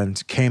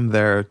and came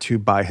there to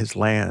buy his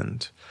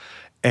land.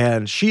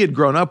 And she had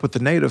grown up with the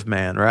native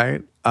man,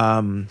 right?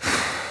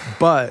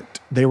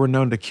 But they were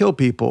known to kill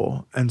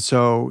people, and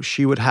so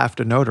she would have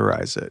to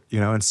notarize it,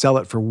 and sell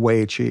it for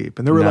way cheap.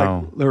 And there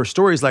were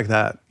stories like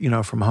that,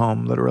 from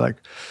home that were like,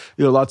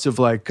 lots of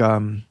like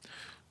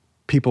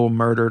people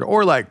murdered,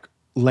 or like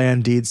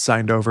land deeds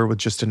signed over with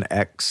just an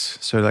X,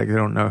 so like they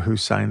don't know who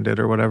signed it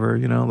or whatever.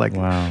 Like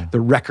the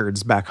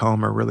records back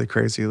home are really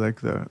crazy,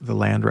 like the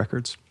land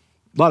records.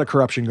 A lot of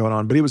corruption going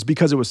on, but it was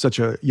because it was such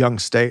a young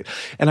state,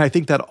 and I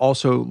think that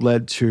also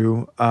led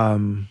to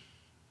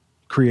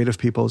creative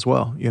people as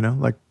well.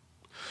 Like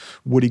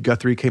Woody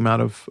Guthrie came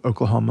out of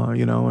Oklahoma,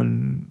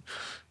 and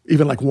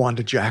even like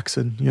Wanda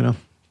Jackson,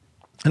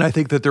 And I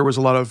think that there was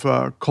a lot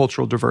of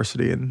cultural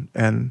diversity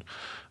and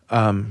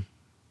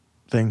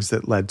things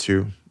that led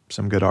to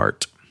some good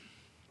art.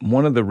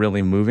 One of the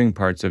really moving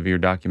parts of your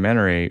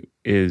documentary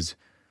is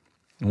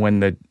when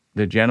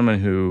the gentleman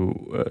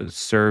who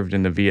served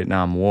in the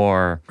Vietnam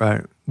War,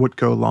 right,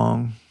 Woodko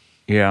Long.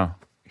 Yeah,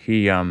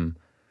 he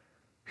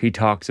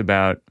talks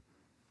about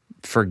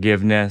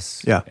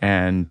forgiveness,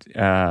 and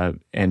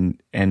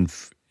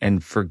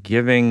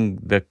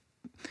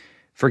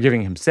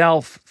forgiving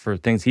himself for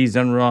things he's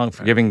done wrong,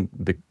 forgiving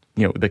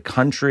the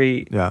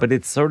country. Yeah. But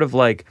it's sort of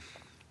like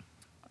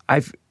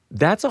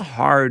that's a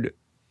hard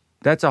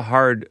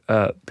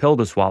pill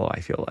to swallow. I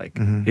feel like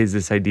is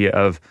this idea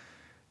of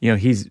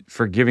he's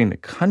forgiving the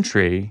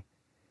country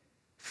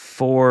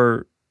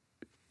for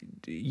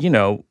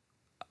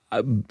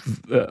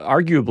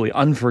arguably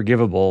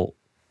unforgivable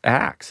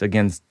acts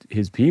against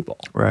his people.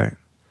 Right.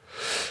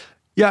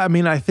 Yeah, I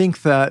mean, I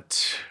think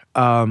that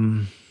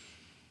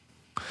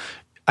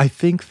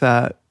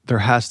there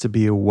has to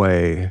be a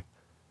way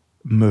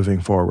moving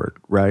forward,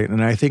 right?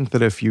 And I think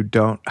that if you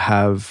don't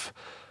have,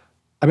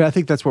 I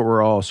think that's what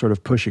we're all sort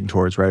of pushing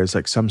towards, right? It's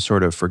like some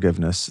sort of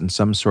forgiveness and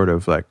some sort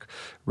of like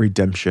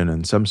redemption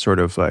and some sort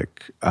of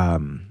like,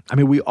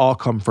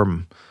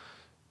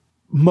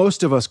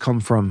 most of us come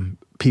from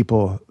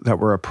people that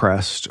were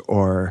oppressed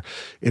or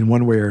in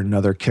one way or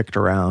another kicked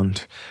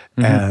around.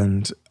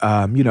 And,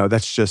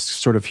 that's just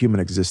sort of human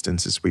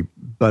existence as we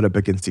butt up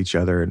against each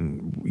other.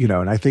 And,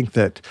 and I think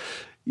that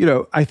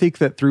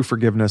through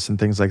forgiveness and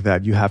things like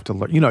that, you have to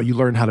learn, you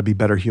learn how to be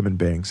better human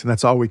beings, and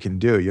that's all we can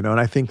do, And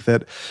I think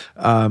that,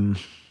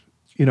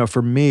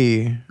 for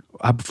me,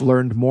 I've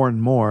learned more and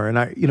more, and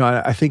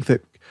I think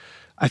that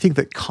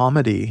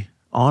comedy,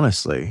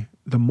 honestly,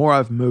 the more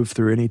I've moved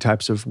through any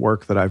types of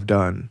work that I've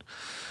done,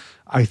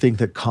 I think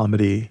that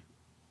comedy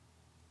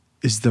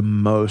is the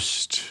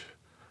most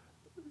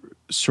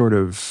sort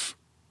of,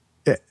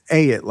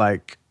 it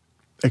like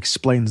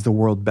explains the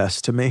world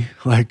best to me.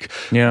 Like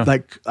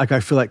I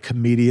feel like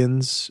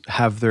comedians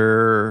have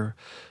their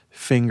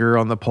finger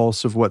on the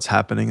pulse of what's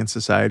happening in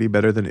society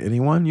better than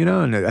anyone,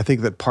 And I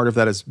think that part of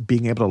that is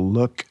being able to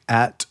look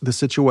at the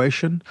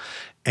situation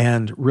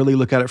and really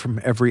look at it from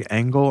every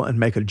angle and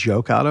make a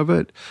joke out of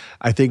it.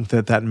 I think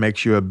that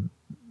makes you a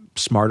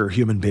smarter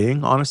human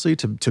being, honestly,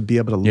 to be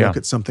able to look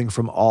at something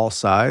from all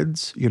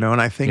sides, And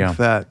I think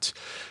that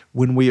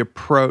when we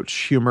approach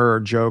humor or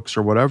jokes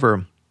or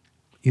whatever,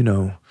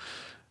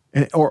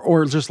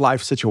 or just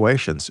life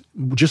situations,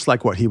 just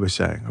like what he was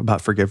saying about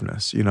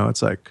forgiveness,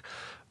 it's like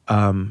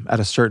at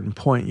a certain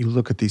point you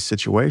look at these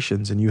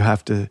situations and you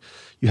have to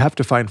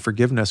find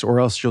forgiveness,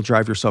 or else you'll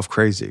drive yourself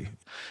crazy.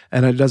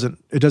 And it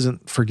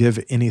doesn't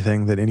forgive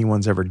anything that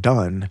anyone's ever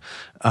done,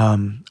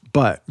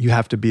 but you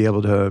have to be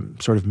able to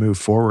sort of move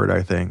forward,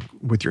 I think,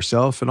 with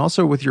yourself and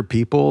also with your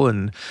people.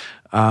 And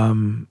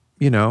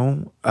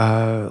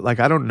like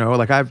I don't know,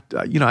 like I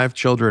have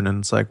children, and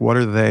it's like, what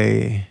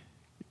do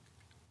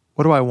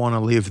I want to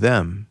leave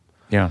them?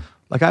 Yeah.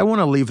 Like I want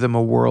to leave them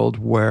a world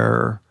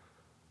where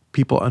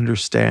people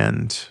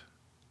understand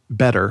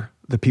better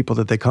the people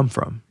that they come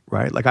from,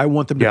 right? Like I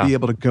want them to be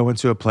able to go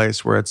into a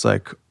place where it's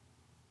like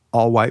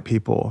all white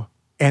people,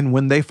 and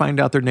when they find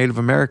out they're Native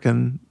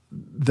American,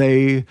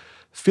 they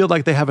feel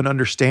like they have an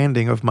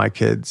understanding of my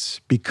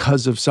kids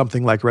because of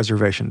something like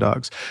Reservation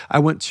Dogs. I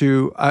went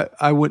to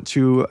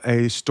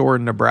a store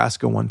in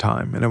Nebraska one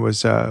time, and it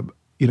was it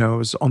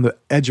was on the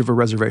edge of a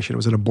reservation. It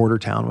was in a border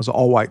town. It was an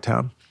all-white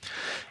town.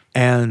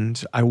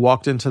 And I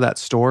walked into that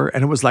store,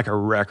 and it was like a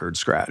record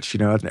scratch,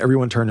 and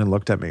everyone turned and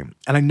looked at me.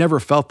 And I never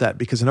felt that,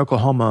 because in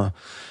Oklahoma,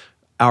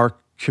 our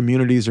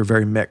communities are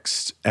very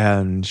mixed,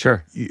 and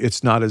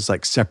it's not as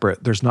like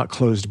separate. There's not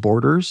closed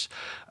borders.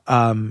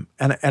 And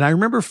I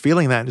remember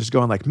feeling that and just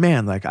going like,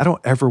 man, like I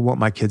don't ever want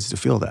my kids to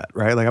feel that,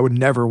 right? Like I would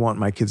never want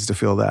my kids to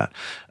feel that.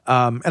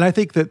 And I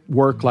think that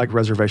work like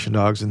Reservation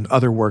Dogs and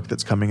other work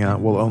that's coming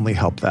out will only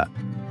help that.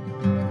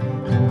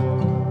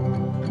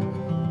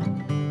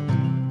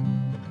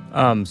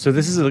 So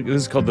this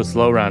is called the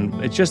Slow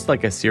Round. It's just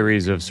like a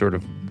series of sort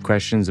of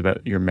questions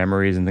about your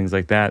memories and things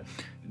like that.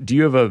 Do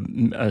you have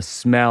a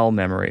smell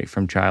memory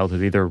from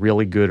childhood, either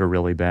really good or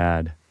really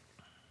bad?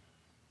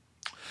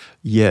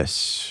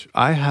 Yes,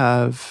 I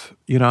have.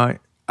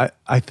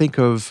 I think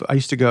of, I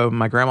used to go to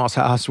my grandma's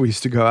house. We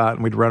used to go out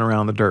and we'd run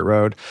around the dirt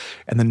road,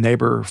 and the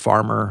neighbor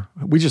farmer,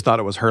 we just thought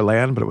it was her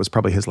land, but it was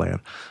probably his land.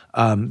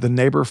 The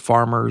neighbor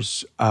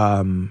farmer's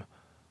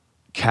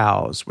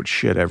cows would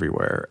shit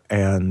everywhere.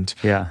 And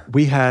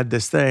we had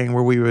this thing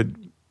where we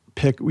would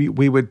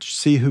we would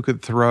see who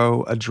could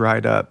throw a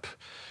dried up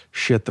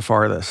shit the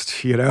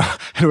farthest, And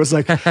it was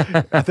like,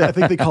 I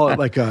think they call it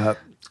like a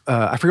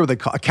I forget what they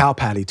call a cow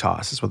patty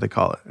toss is what they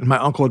call it. And my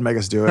uncle would make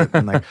us do it.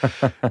 And like,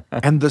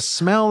 and the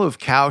smell of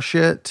cow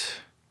shit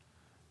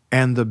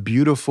and the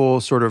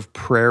beautiful sort of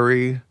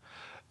prairie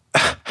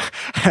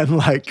and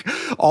like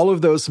all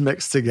of those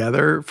mixed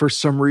together for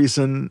some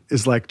reason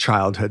is like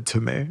childhood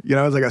to me. You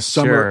know, it's like a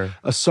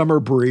summer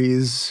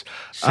breeze,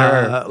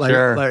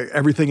 like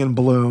everything in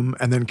bloom,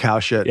 and then cow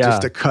shit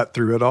just to cut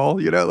through it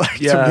all. You know, like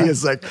to me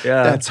it's like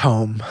that's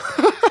home.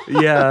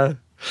 Yeah.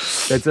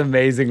 It's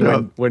amazing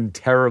when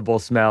terrible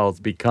smells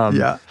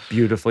become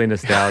beautifully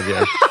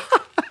nostalgic.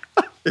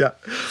 Yeah.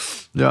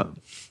 Yeah.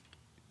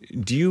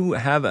 Do you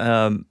have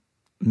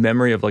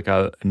memory of like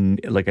a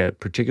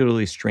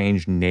particularly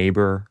strange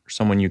neighbor,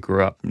 someone you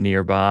grew up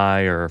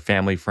nearby, or a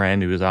family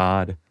friend who was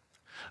odd?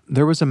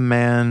 There was a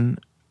man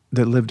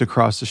that lived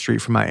across the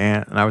street from my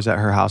aunt, and I was at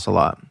her house a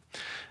lot.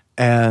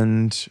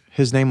 And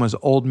his name was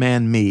Old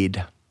Man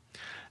Mead.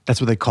 That's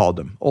what they called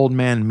him, Old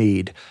Man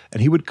Mead.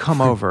 And he would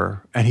come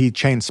over, and he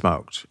chain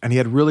smoked, and he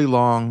had really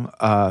long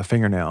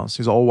fingernails.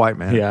 He's an old white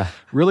man. Yeah.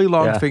 Really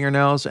long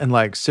fingernails and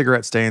like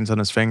cigarette stains on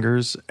his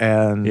fingers.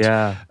 And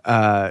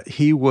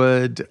he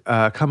would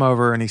come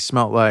over, and he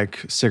smelled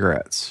like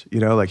cigarettes. You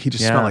know, like he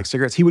just smelled like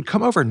cigarettes. He would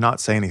come over and not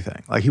say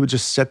anything. Like he would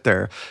just sit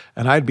there,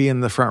 and I'd be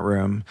in the front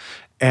room,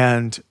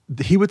 and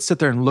he would sit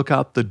there and look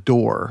out the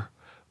door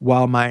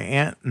while my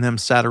aunt and them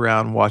sat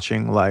around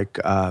watching like,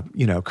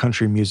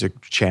 country music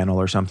channel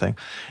or something.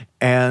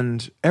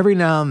 And every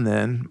now and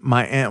then,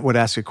 my aunt would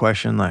ask a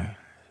question like,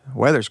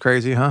 weather's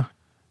crazy, huh?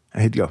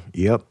 And he'd go,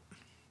 yep.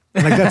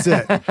 And like, that's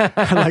it.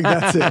 And like,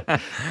 that's it.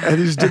 And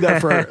he just did that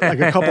for like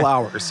a couple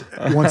hours,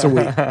 once a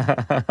week.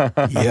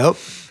 Yep.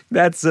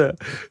 That's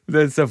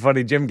so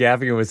funny. Jim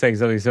Gaffigan was saying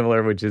something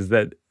similar, which is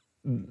that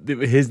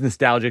his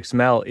nostalgic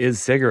smell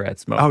is cigarette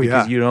smoke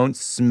because you don't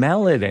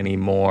smell it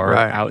anymore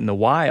out in the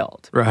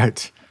wild.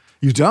 Right.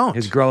 You don't.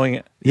 His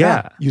growing...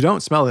 You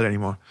don't smell it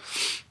anymore.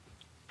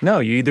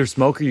 No, you either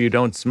smoke or you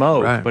don't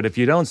smoke. Right. But if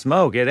you don't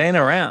smoke, it ain't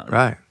around.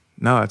 Right.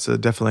 No, it's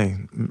definitely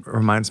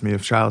reminds me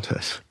of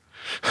childhood.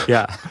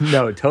 Yeah.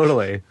 No,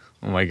 totally.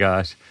 Oh my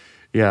gosh.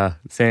 Yeah,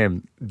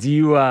 same. Do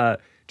you have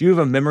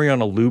a memory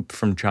on a loop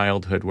from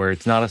childhood where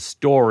it's not a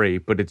story,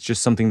 but it's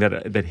just something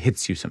that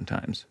hits you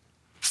sometimes?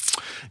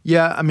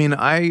 Yeah, I mean,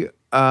 I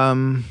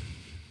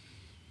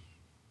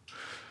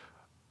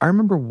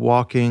remember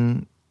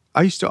walking.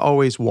 I used to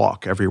always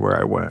walk everywhere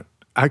I went.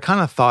 I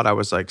kind of thought I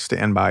was like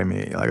Stand By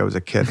Me, like I was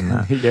a kid in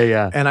that.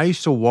 Yeah. And I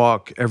used to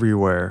walk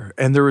everywhere.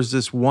 And there was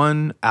this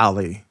one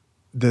alley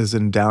that's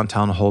in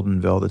downtown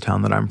Holdenville, the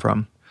town that I'm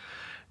from.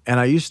 And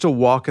I used to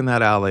walk in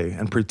that alley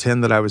and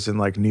pretend that I was in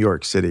like New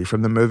York City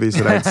from the movies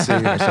that I'd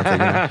seen or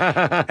something.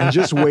 And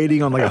just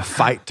waiting on like a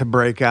fight to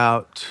break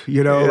out,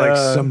 like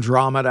some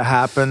drama to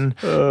happen.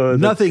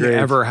 Nothing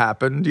ever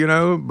happened,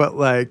 but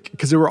like,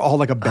 because they were all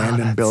like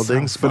abandoned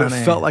buildings, but it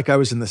felt like I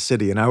was in the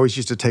city. And I always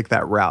used to take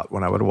that route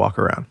when I would walk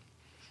around.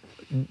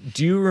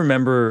 Do you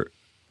remember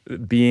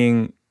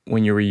being,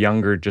 when you were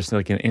younger, just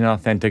like an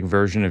inauthentic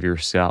version of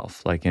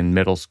yourself, like in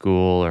middle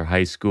school or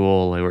high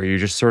school, where you're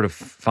just sort of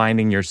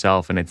finding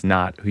yourself and it's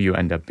not who you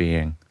end up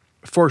being?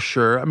 For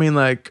sure. I mean,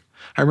 like,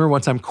 I remember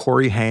one time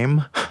Corey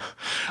Haim.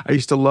 I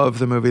used to love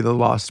the movie The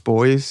Lost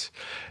Boys.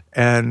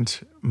 And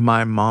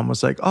my mom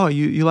was like, oh,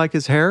 you like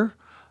his hair?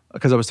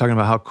 Because I was talking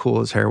about how cool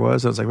his hair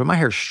was. I was like, but my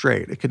hair's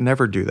straight. It could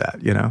never do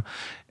that,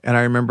 And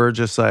I remember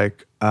just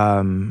like,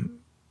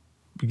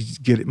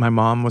 my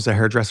mom was a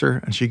hairdresser,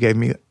 and she gave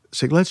me,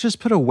 she's like, let's just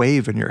put a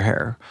wave in your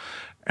hair.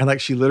 And like,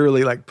 she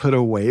literally like put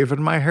a wave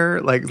in my hair,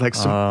 like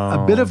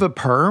a bit of a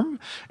perm.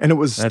 And it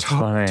was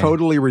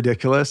totally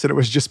ridiculous. And it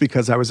was just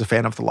because I was a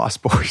fan of The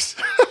Lost Boys.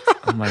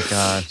 Oh my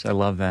gosh. I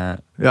love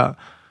that. Yeah.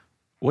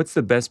 What's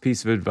the best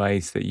piece of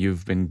advice that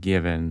you've been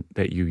given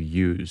that you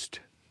used?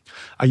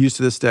 I used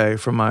to this day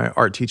from my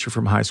art teacher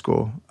from high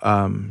school.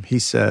 He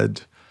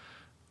said,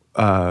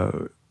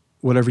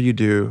 whatever you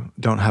do,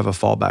 don't have a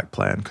fallback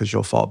plan because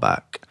you'll fall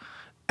back.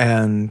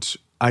 And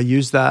I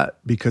use that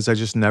because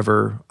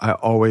I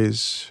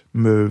always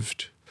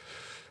moved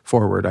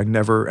forward. I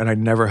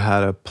never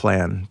had a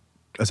plan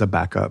as a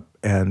backup.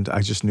 And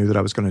I just knew that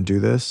I was going to do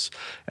this.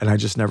 And I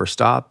just never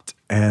stopped.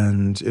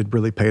 And it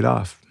really paid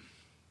off.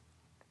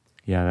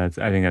 Yeah, I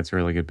think that's a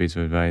really good piece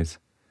of advice.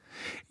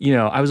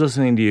 I was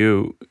listening to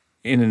you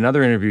in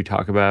another interview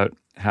talk about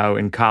how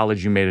in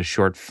college you made a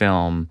short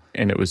film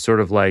and it was sort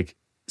of like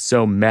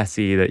so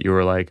messy that you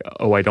were like,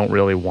 oh, I don't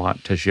really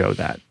want to show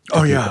that.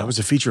 Oh yeah, it was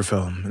a feature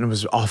film and it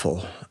was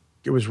awful.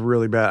 It was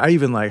really bad. I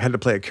even like had to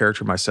play a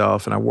character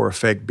myself and I wore a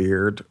fake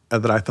beard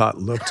that I thought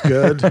looked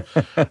good.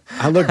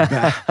 I looked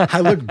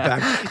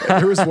back.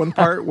 There was one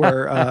part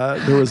where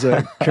there was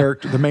a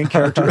character, the main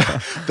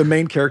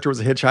character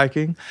was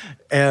hitchhiking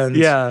and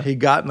he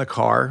got in the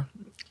car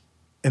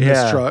in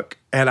this truck.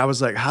 And I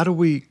was like,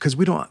 because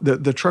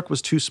the truck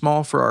was too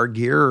small for our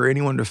gear or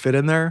anyone to fit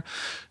in there.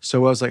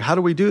 So I was like, how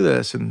do we do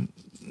this? And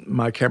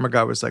my camera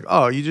guy was like,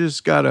 oh, you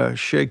just got to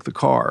shake the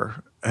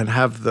car. and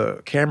have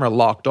the camera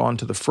locked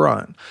onto the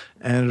front,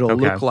 and it'll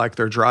look like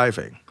they're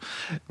driving.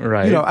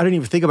 Right. You know, I didn't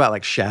even think about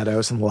like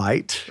shadows and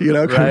light, you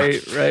know?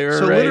 Right.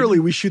 So literally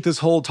we shoot this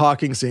whole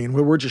talking scene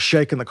where we're just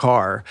shaking the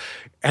car.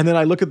 And then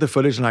I look at the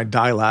footage and I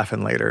die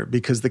laughing later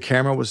because the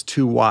camera was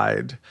too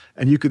wide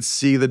and you could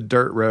see the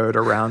dirt road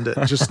around it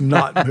just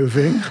not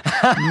moving.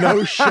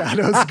 No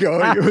shadows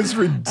going. It was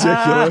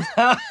ridiculous.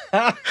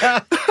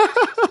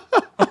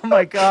 Oh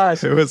my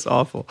gosh. It was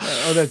awful.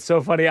 Oh, that's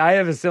so funny. I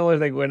have a similar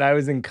thing. When I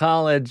was in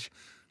college,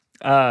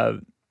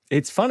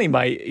 it's funny.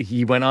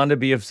 He went on to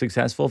be a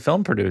successful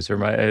film producer.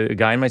 A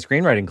guy in my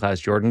screenwriting class,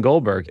 Jordan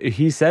Goldberg,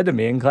 he said to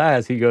me in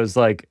class, he goes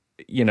like,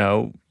 you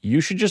know, you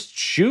should just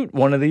shoot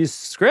one of these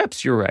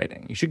scripts you're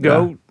writing. You should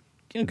go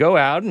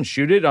out and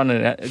shoot it on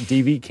a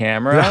DV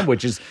camera,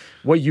 which is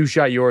what you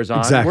shot yours on.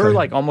 Exactly.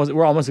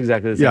 We're almost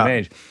exactly the same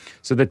age.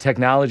 So the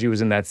technology was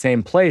in that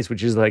same place,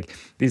 which is like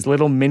these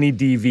little mini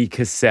DV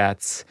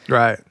cassettes,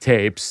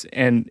 tapes,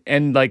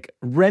 and like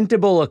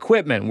rentable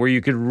equipment where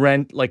you could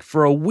rent, like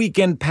for a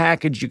weekend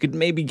package, you could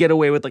maybe get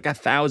away with like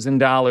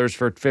 $1,000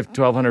 for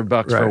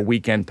 $1,200 for a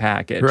weekend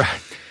package.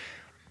 Right.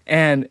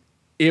 And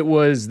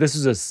this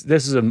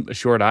is a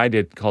short I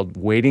did called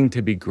Waiting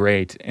to Be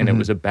Great, and it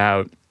was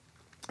about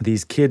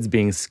these kids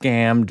being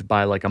scammed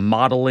by like a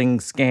modeling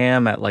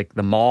scam at like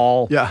the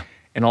mall. Yeah.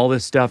 And all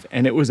this stuff,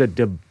 and it was a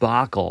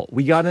debacle.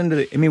 We got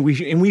into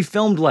we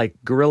filmed like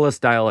guerrilla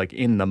style, like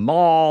in the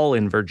mall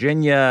in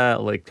Virginia,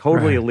 like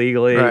totally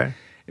illegally. Right.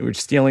 And we're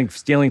stealing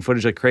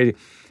footage like crazy.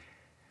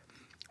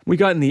 We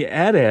got in the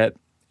edit,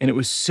 and it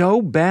was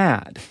so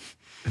bad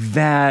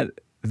that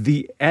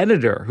the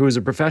editor, who was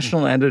a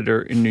professional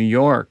editor in New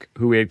York,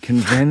 who we had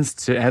convinced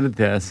to edit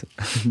this,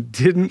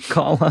 didn't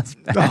call us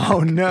back. Oh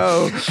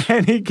no!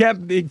 And he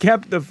kept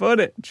the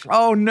footage.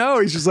 Oh no!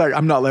 He's just like,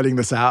 I'm not letting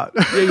this out.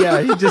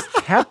 Yeah, he just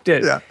kept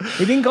it. Yeah.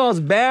 He didn't call us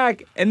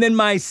back. And then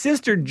my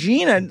sister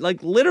Gina,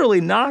 like literally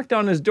knocked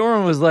on his door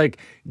and was like,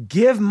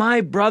 "Give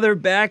my brother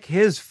back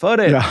his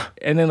footage." Yeah.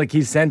 And then like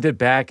he sent it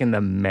back in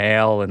the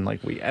mail, and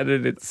like we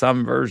edited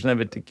some version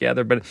of it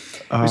together. But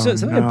there's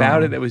something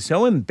about it that was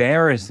so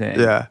embarrassing.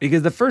 Yeah.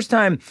 Because the first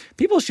time,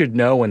 people should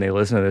know when they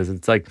listen to this,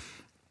 it's like,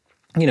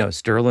 you know,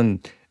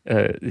 Sterling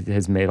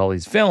has made all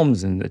these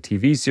films and the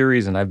TV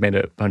series, and I've made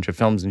a bunch of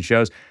films and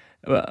shows.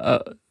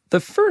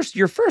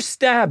 Your first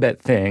stab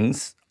at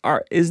things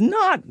is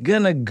not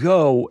gonna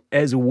go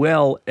as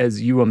well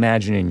as you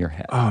imagine in your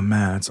head. Oh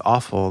man, it's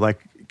awful. Like,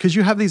 because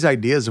you have these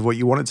ideas of what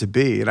you want it to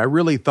be. And I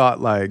really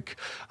thought, like,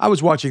 I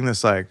was watching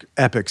this like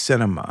epic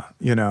cinema,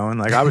 you know, and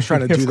like I was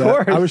trying to do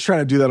that. I was trying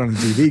to do that on a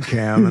DV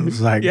cam, and it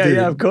was like, dude,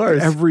 of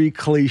course. Every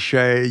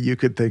cliche you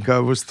could think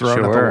of was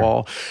thrown at the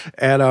wall.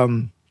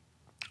 And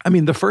I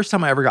mean, the first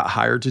time I ever got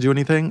hired to do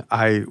anything,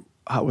 I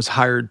was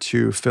hired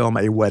to film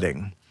a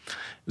wedding.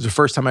 It was the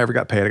first time I ever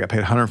got paid. I got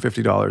paid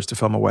 $150 to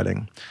film a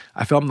wedding.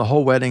 I filmed the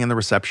whole wedding and the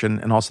reception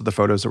and also the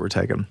photos that were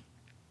taken.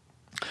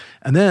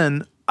 And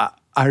then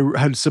I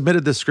had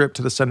submitted this script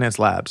to the Sundance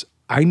Labs.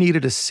 I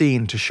needed a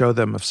scene to show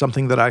them of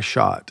something that I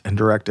shot and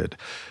directed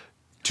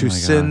to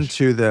send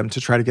to them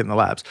to try to get in the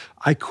labs.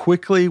 I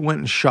quickly went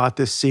and shot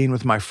this scene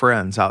with my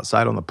friends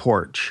outside on the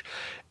porch.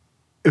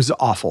 It was an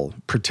awful,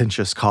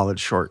 pretentious college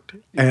short.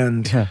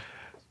 And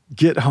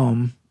get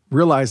home,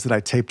 realized that I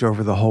taped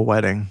over the whole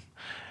wedding.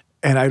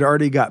 And I'd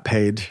already got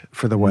paid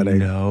for the wedding.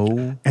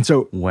 No And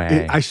so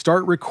way. I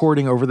start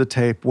recording over the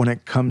tape when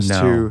it comes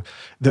to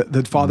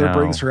the father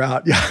brings her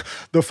out. Yeah,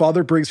 the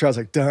father brings her out. It's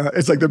like, duh.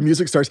 It's like the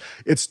music starts.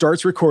 It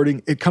starts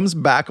recording. It comes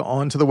back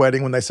onto the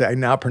wedding when they say, "I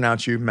now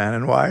pronounce you man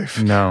and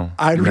wife." No.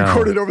 I'd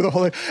recorded over the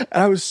whole thing.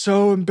 And I was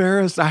so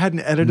embarrassed. I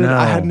hadn't edited.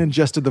 I hadn't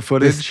ingested the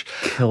footage.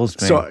 This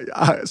kills me.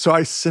 So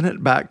I sent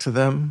it back to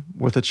them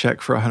with a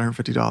check for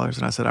 $150.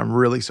 And I said, "I'm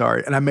really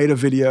sorry." And I made a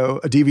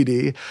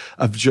DVD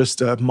of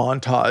just a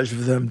montage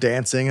of them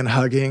dancing and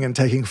hugging and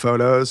taking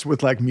photos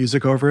with like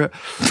music over it.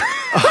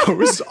 Oh, it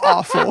was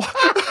awful.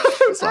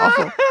 It was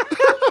awful.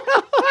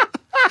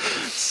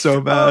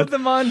 So bad. Oh, the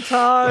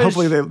montage.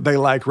 Hopefully they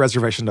like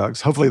Reservation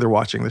Dogs. Hopefully they're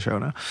watching the show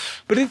now.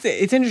 But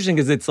it's interesting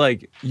because it's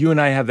like you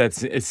and I have that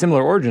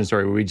similar origin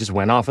story where we just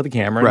went off with the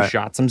camera and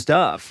shot some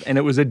stuff, and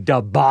it was a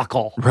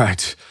debacle.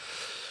 Right.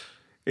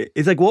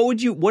 It's like,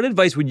 what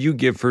advice would you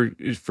give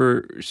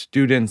for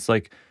students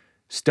like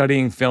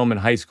studying film in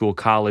high school,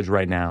 college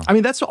right now? I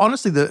mean, that's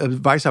honestly the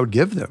advice I would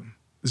give them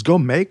is go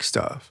make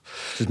stuff.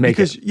 Just make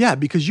it. Yeah,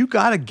 because you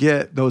got to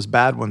get those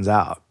bad ones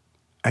out.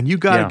 And you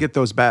got to get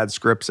those bad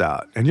scripts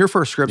out. And your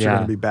first scripts are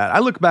going to be bad. I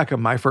look back at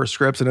my first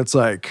scripts and it's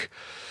like,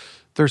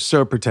 they're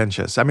so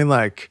pretentious. I mean,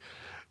 like,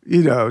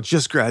 you know,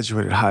 just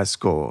graduated high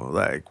school.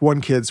 Like,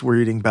 one kid's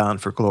reading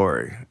Bound for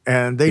Glory.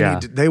 And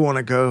they want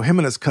to go, him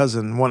and his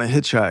cousin want to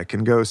hitchhike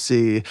and go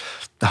see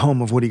the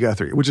home of Woody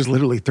Guthrie, which is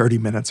literally 30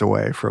 minutes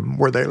away from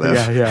where they live.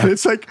 And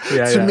it's like,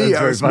 to me,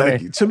 I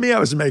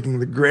was making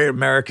the great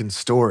American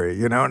story,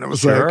 you know? And it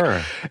was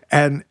like,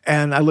 and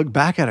I look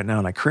back at it now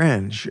and I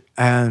cringe.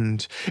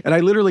 And I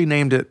literally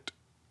named it,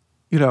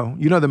 you know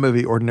the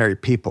movie Ordinary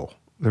People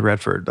the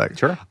Redford. Like,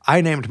 Sure.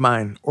 I named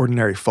mine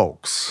Ordinary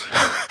Folks.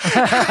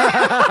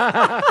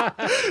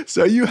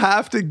 So you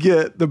have to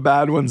get the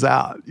bad ones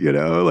out, you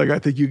know? Like, I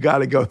think you got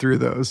to go through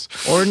those.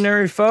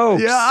 Ordinary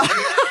Folks. Yeah.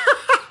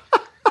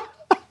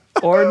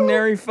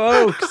 Ordinary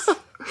Folks.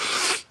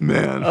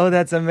 Man. Oh,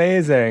 that's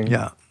amazing.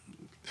 Yeah.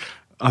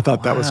 I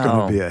thought that was going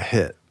Wow. to be a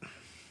hit.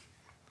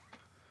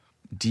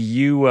 Do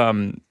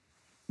you,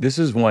 this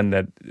is one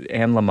that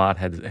Anne Lamott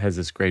has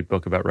this great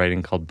book about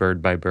writing called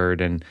Bird by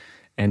Bird, and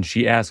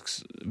she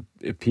asks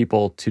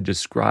people to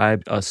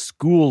describe a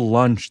school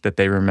lunch that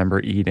they remember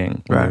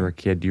eating when Right. they were a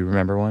kid. Do you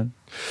remember one?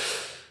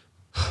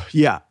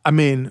 Yeah. I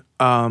mean,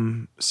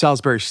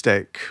 Salisbury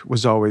steak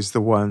was always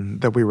the one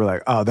that we were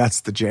like, oh,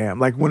 that's the jam.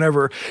 Like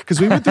whenever, because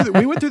we went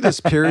through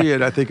this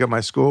period, I think, at my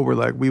school where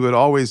like we would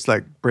always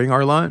like bring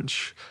our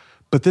lunch,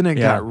 but then it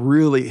got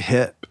really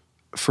hip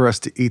for us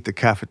to eat the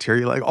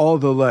cafeteria. Like all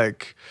the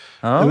like,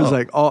 it was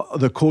like all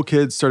the cool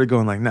kids started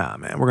going like, nah,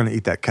 man, we're going to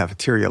eat that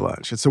cafeteria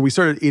lunch. And so we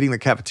started eating the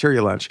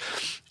cafeteria lunch.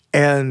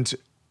 And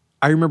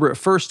I remember it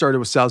first started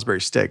with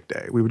Salisbury Steak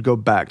Day. We would go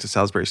back to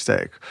Salisbury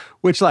Steak,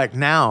 which like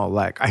now,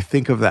 like I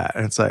think of that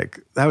and it's like,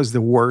 that was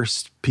the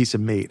worst piece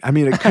of meat. I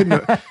mean, it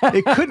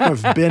couldn't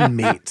have been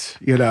meat,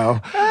 you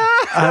know?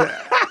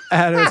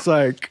 And it's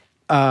like,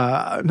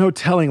 no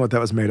telling what that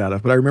was made out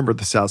of, but I remember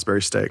the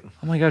Salisbury steak.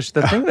 Oh my gosh,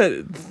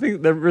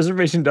 the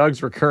Reservation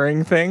Dogs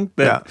recurring thing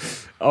that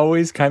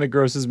always kind of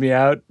grosses me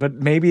out, but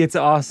maybe it's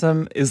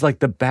awesome, is like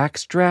the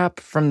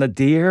backstrap from the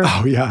deer.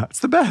 Oh yeah,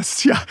 it's the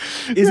best. Yeah,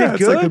 Is it it's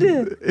good?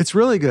 Like it's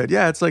really good.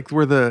 Yeah, it's like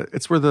where the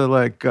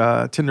like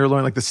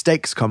tenderloin, like the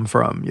steaks come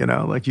from. You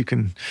know, like you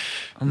can.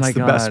 Oh my it's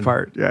the best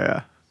part.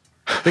 Yeah.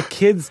 The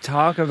kids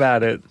talk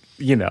about it,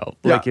 you know,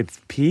 like it's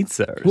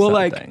pizza or Well,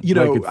 something. like, you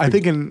know, it's I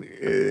think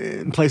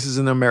in places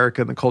in America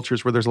and the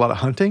cultures where there's a lot of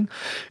hunting,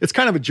 it's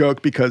kind of a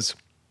joke because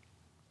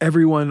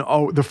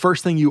the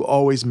first thing you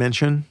always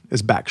mention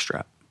is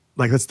backstrap.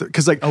 Like that's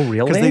because like, oh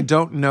really? Because they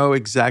don't know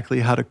exactly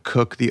how to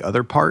cook the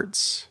other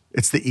parts.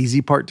 It's the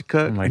easy part to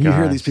cook. my and you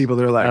hear gosh. these people,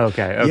 they're like,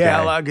 Okay.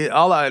 yeah,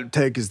 all I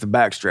take is the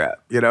backstrap.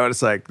 You know, and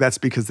it's like, that's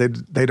because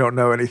they don't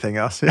know anything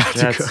else to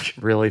That's cook.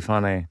 really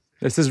funny.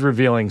 This is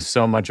revealing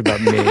so much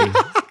about me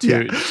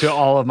to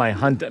all of my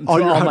hunting. All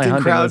your my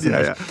hunting crowd?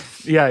 listeners.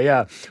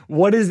 Yeah.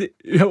 What is it?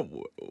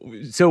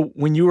 So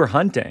when you were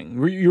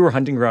hunting, you were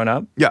hunting growing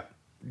up? Yeah.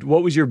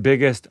 What was your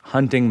biggest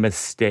hunting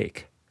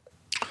mistake?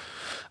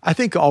 I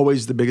think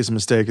always the biggest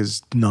mistake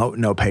is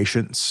no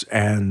patience,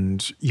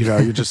 and you know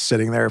you're just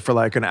sitting there for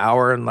like an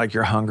hour and like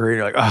you're hungry and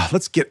you're like, oh,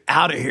 let's get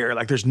out of here.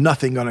 Like there's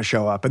nothing going to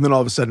show up, and then all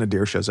of a sudden a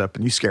deer shows up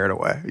and you scare it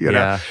away. You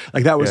know,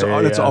 like that was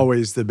that's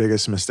always the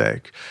biggest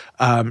mistake.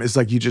 It's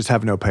like you just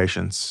have no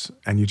patience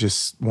and you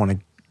just want to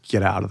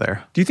get out of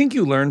there. Do you think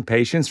you learned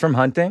patience from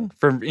hunting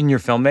in your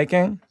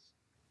filmmaking?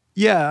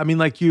 Yeah, I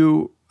mean, I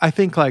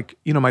think like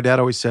you know, my dad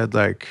always said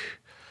like,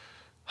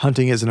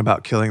 hunting isn't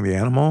about killing the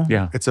animal.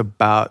 Yeah, it's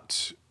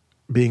about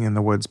being in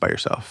the woods by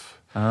yourself.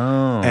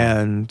 Oh.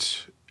 And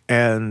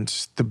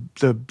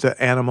the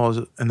animals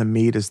and the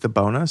meat is the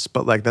bonus,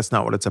 but like that's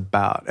not what it's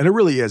about. And it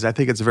really is. I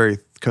think it's a very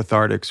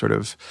cathartic sort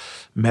of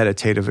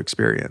meditative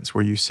experience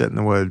where you sit in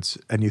the woods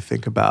and you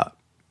think about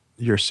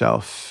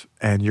yourself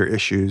and your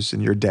issues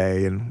and your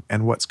day and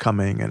what's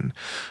coming and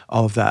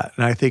all of that.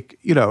 And I think,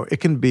 you know, it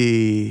can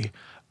be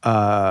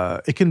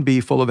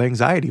full of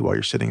anxiety while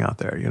you're sitting out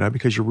there, you know,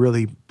 because you're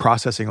really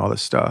processing all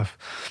this stuff.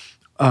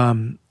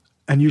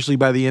 And usually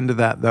by the end of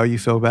that, though, you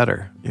feel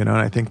better, you know,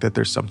 and I think that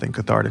there's something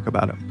cathartic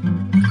about it.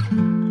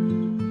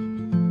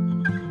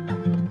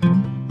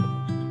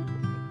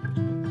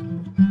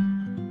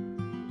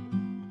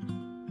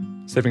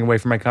 Stepping away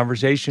from my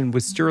conversation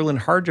with Sterling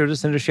Harjo to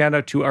send a shout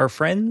out to our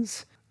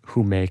friends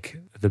who make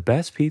the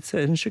best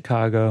pizza in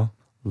Chicago,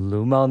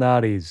 Lou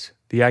Malnati's.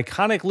 The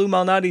iconic Lou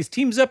Malnati's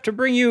teams up to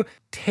bring you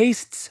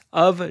Tastes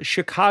of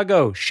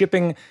Chicago,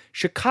 shipping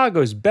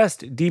Chicago's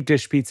best deep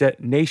dish pizza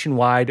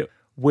nationwide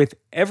with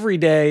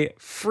everyday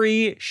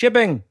free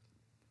shipping.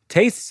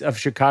 Tastes of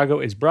Chicago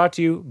is brought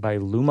to you by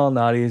Lou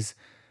Malnati's.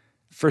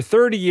 For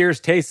 30 years,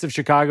 Tastes of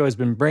Chicago has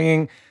been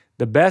bringing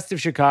the best of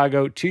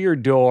Chicago to your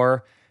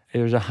door.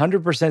 There's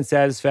 100%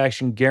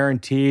 satisfaction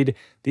guaranteed.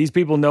 These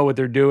people know what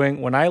they're doing.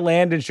 When I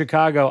land in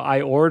Chicago,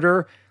 I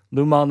order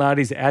Lou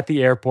Malnati's at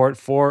the airport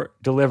for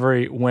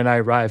delivery when I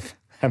arrive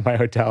at my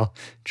hotel.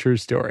 True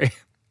story.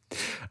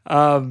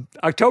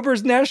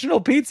 October's National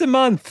Pizza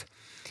Month.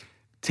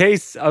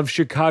 Tastes of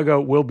Chicago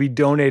will be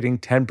donating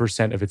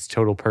 10% of its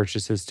total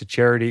purchases to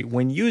charity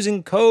when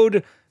using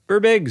code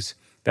BURBIGS.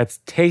 That's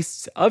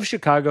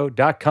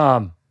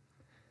tastesofchicago.com.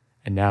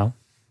 And now,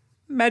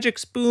 Magic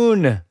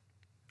Spoon.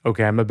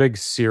 Okay, I'm a big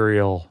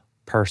cereal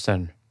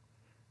person.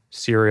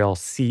 Cereal,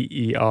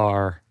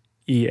 C-E-R-E-A-L,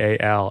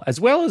 as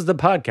well as the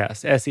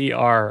podcast,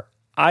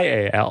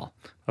 S-E-R-I-A-L.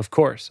 Of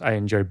course, I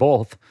enjoy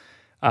both.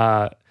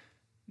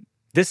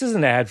 This is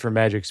an ad for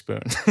Magic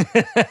Spoon.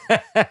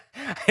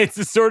 It's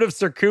a sort of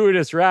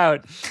circuitous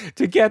route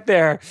to get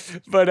there,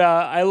 but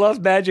I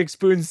love Magic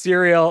Spoon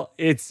cereal.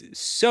 It's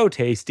so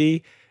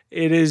tasty.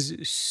 It is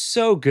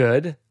so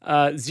good.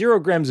 0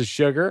 grams of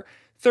sugar,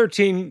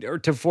 13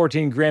 to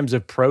 14 grams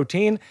of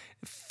protein,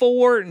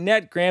 4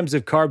 net grams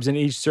of carbs in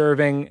each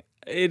serving.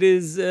 It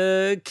is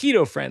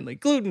keto-friendly,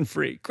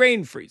 gluten-free,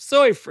 grain-free,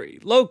 soy-free,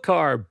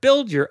 low-carb.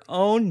 Build your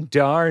own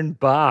darn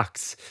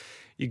box.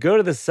 You go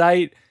to the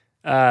site,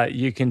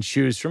 you can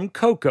choose from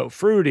cocoa,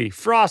 fruity,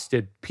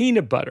 frosted,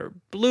 peanut butter,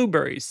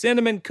 blueberry,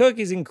 cinnamon,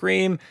 cookies and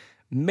cream,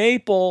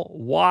 maple,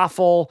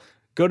 waffle.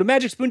 Go to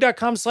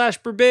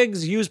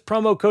magicspoon.com/Birbigs. Use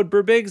promo code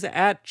Birbigs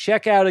at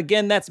checkout.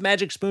 Again, that's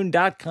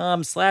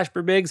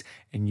magicspoon.com/Birbigs.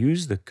 And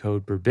use the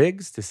code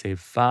Birbigs to save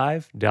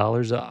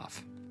 $5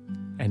 off.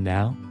 And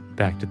now,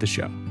 back to the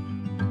show.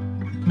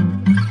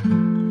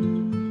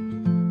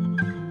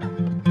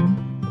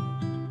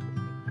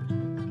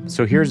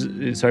 So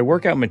I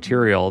work out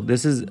material.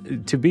 This is,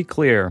 to be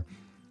clear,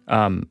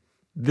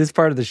 this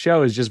part of the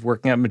show is just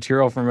working out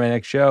material for my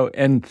next show.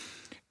 And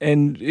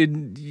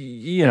it,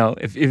 you know,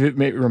 if it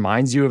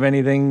reminds you of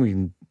anything, we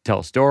can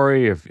tell a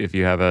story. If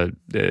you have a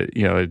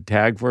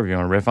tag for it, if you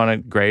want to riff on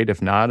it, great.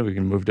 If not, we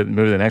can move to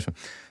the next one.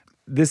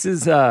 This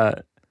is,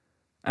 I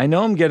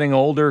know I'm getting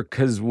older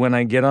because when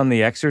I get on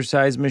the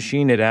exercise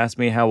machine, it asks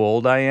me how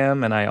old I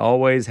am, and I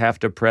always have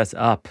to press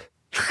up.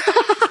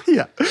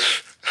 Yeah.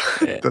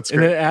 That's great.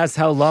 And it asks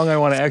how long I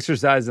want to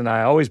exercise, and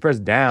I always press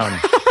down.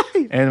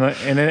 and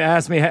it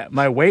asks me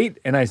my weight,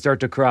 and I start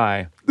to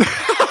cry.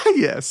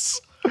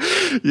 Yes.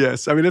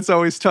 Yes. I mean, it's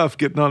always tough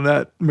getting on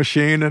that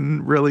machine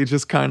and really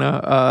just kind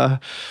of,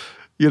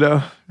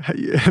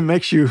 it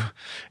makes you,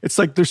 it's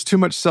like there's too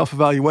much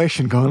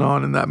self-evaluation going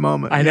on in that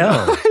moment. I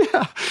know.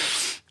 Yeah.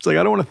 It's like,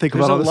 I don't want to think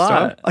about all this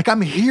stuff. Like,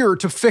 I'm here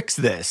to fix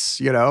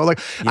this, Like,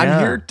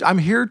 yeah. I'm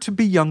here to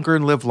be younger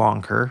and live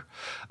longer.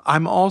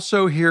 I'm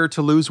also here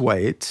to lose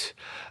weight.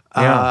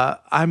 Yeah.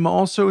 I'm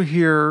also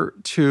here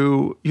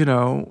to,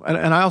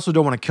 and I also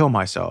don't want to kill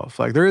myself.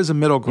 Like, there is a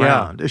middle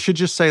ground. Yeah. It should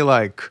just say,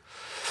 like,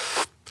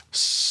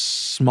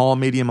 small,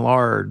 medium,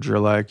 large, or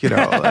there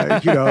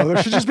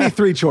should just be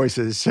 3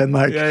 choices. And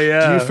do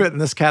you fit in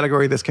this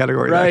category, that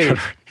category?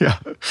 Yeah.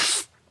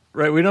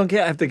 Right. We don't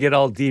have to get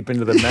all deep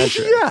into the metrics.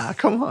 Yeah,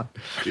 come on.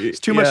 It's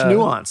too much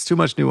nuance.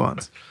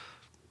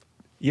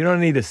 You don't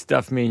need to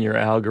stuff me in your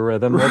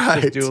algorithm.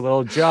 Let's just do a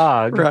little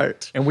jog.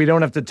 Right. And we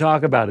don't have to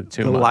talk about it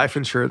too much. The life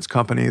insurance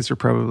companies are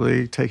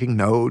probably taking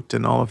note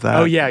and all of that.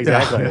 Oh, yeah,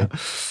 exactly. Yeah.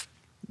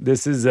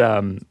 This is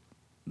I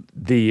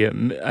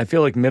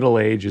feel like middle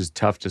age is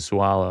tough to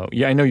swallow.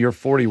 Yeah, I know you're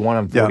 41,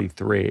 I'm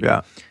 43.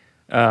 Yeah.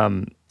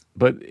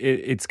 But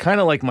it's kind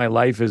of like my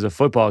life is a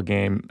football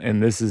game,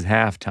 and this is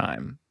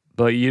halftime.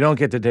 But you don't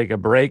get to take a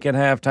break at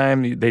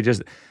halftime. They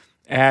just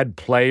add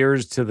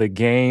players to the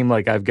game.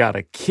 Like, I've got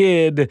a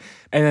kid.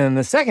 And then in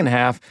the second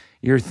half,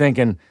 you're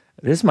thinking,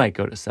 this might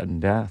go to sudden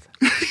death.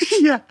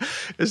 Yeah.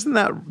 Isn't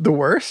that the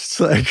worst?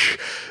 Like,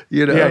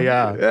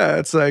 Yeah,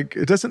 it's like,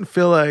 it doesn't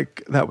feel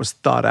like that was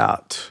thought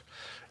out.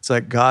 It's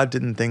like God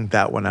didn't think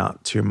that one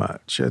out too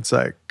much. It's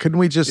like,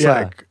 couldn't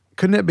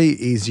it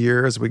be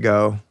easier as we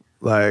go?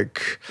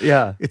 Like,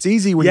 yeah, it's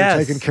easy when you're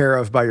taken care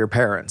of by your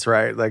parents,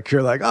 right? Like,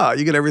 you're like, oh,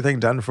 you get everything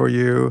done for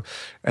you.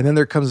 And then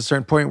there comes a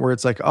certain point where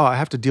it's like, oh, I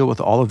have to deal with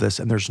all of this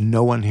and there's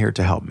no one here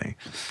to help me.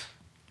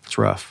 It's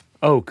rough.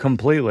 Oh,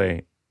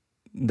 completely.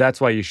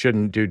 That's why you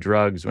shouldn't do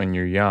drugs when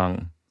you're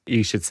young.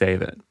 You should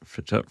save it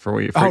for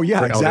when you're Oh,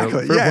 yeah,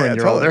 exactly. When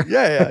you're older.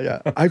 Yeah.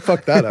 I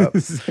fucked that up.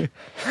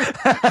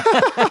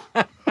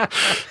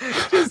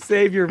 Just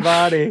save your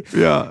body.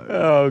 Yeah.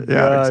 Oh, gosh.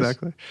 Yeah,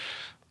 exactly.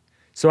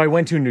 So I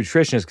went to a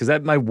nutritionist because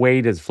my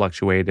weight has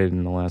fluctuated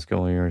in the last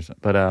couple of years.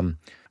 But I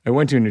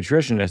went to a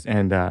nutritionist,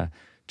 and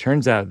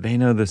turns out they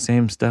know the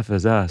same stuff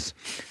as us.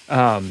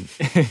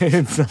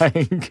 It's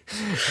like,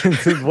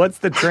 what's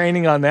the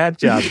training on that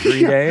job?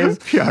 3 days?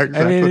 Yeah, exactly.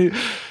 I mean,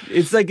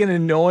 it's like an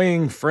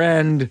annoying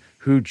friend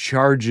who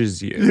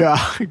charges you.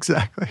 Yeah,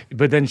 exactly.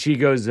 But then she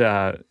goes,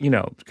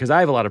 because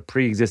I have a lot of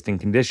pre-existing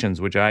conditions,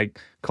 which I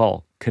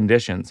call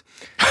conditions,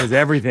 because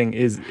everything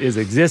is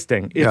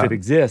existing if it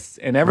exists,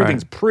 and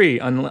everything's pre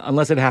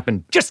unless it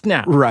happened just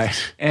now. Right.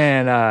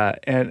 And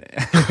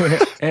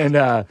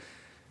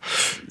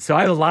so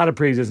I have a lot of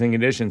pre-existing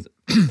conditions.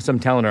 Some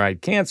telling her I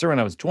had cancer when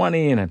I was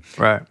 20, and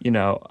I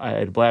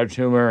had a bladder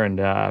tumor,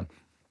 and I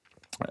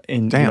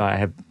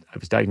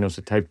was diagnosed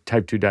with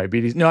type 2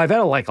 diabetes. No, I've had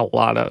a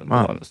lot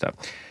of stuff.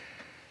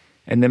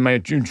 And then my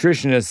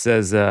nutritionist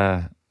says,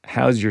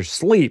 how's your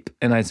sleep?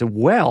 And I said,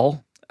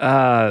 well,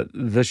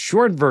 the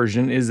short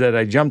version is that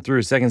I jumped through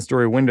a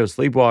second-story window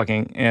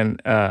sleepwalking,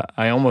 and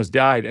I almost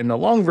died. And the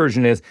long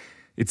version is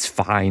it's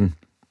fine.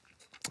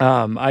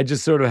 I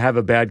just sort of have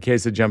a bad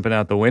case of jumping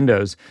out the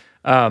windows.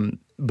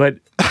 But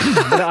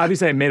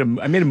obviously, I made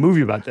a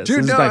movie about this.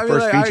 Dude, this is my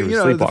first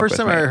feature. The first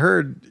time I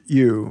heard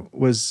you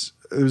was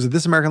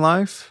This American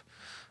Life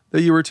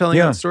that you were telling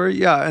that story.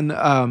 Yeah,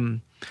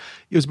 and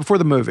it was before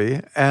the movie,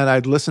 and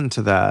I'd listened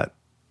to that,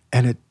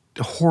 and it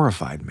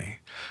horrified me.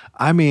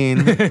 I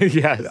mean,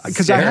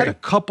 because I had a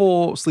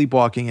couple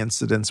sleepwalking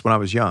incidents when I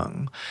was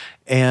young,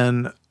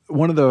 and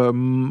one of the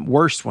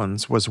worst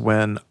ones was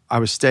when I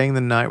was staying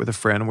the night with a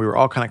friend, and we were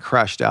all kind of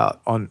crashed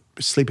out on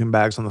sleeping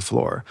bags on the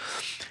floor.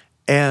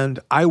 And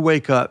I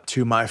wake up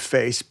to my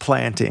face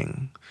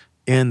planting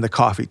in the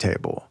coffee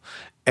table.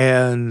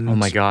 And oh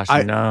my gosh,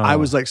 I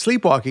was like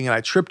sleepwalking and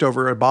I tripped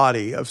over a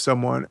body of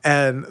someone.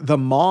 And the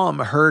mom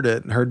heard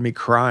it and heard me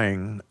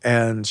crying.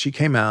 And she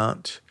came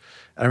out.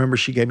 And I remember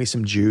she gave me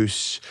some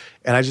juice.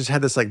 And I just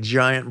had this like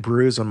giant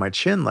bruise on my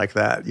chin like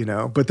that, you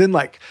know. But then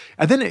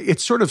it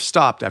sort of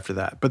stopped after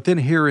that. But then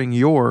hearing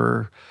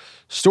your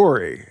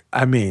story,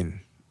 I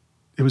mean,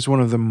 it was one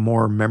of the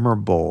more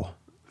memorable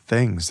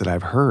things that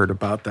I've heard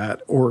about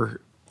that or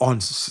on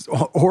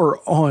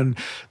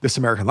This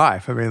American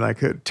Life. I mean,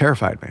 like, it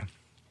terrified me.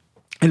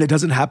 And it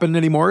doesn't happen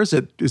anymore? Is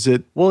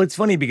it? Well, it's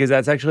funny because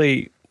that's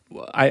actually,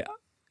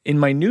 in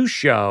my new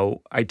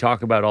show, I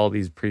talk about all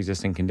these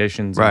pre-existing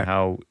conditions and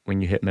how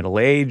when you hit middle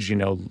age,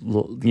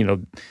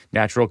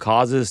 natural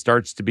causes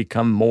starts to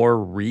become more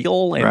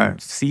real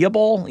and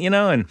seeable,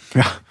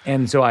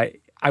 and so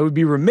I would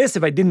be remiss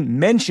if I didn't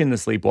mention the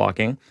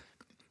sleepwalking,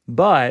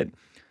 but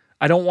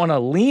I don't want to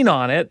lean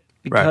on it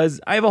because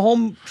I have a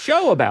whole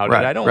show about it.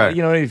 I don't,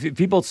 if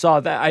people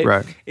saw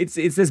that, it's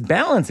this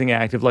balancing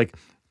act of like,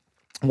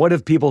 what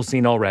have people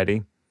seen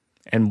already,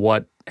 and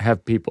what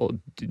have people?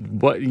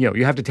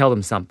 You have to tell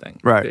them something,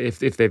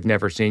 if they've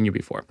never seen you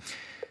before.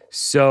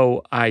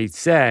 So I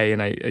say,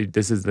 and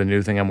this is the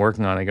new thing I'm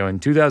working on. I go, in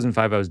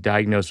 2005, I was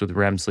diagnosed with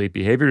REM sleep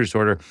behavior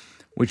disorder,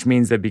 which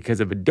means that because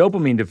of a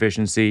dopamine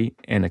deficiency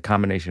and a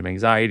combination of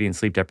anxiety and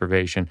sleep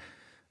deprivation,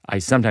 I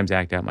sometimes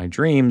act out my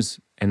dreams.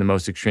 And the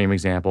most extreme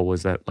example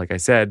was that, like I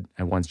said,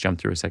 I once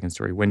jumped through a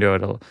second-story window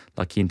at a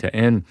La Quinta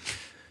Inn.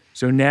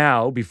 So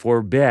now,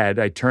 before bed,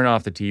 I turn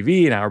off the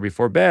TV. An hour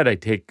before bed, I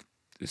take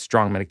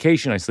strong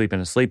medication. I sleep in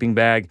a sleeping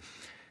bag.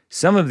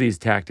 Some of these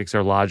tactics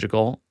are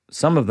logical.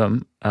 Some of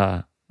them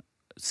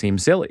seem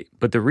silly.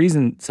 But the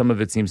reason some of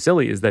it seems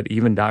silly is that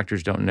even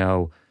doctors don't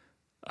know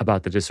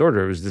about the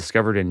disorder. It was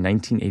discovered in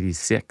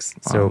 1986.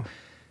 Wow.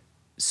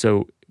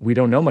 So we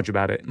don't know much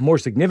about it. More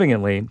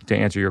significantly, to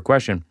answer your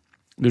question,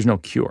 there's no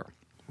cure.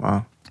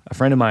 Wow. A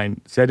friend of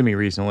mine said to me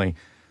recently,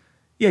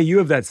 yeah, you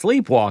have that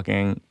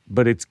sleepwalking,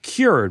 but it's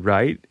cured,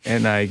 right?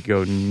 And I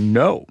go,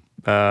 no,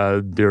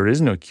 there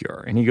is no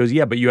cure. And he goes,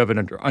 yeah, but you have it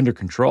under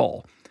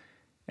control.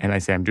 And I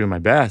say, I'm doing my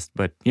best,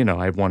 but,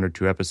 I have 1 or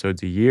 2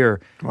 episodes a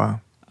year. Wow.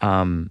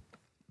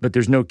 But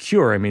there's no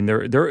cure. I mean,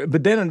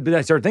 but then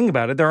I start thinking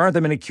about it. There aren't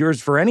that many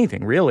cures for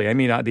anything, really. I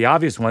mean, the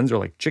obvious ones are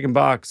like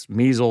chickenpox,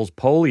 measles,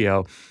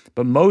 polio,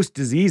 but most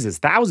diseases,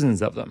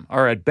 thousands of them,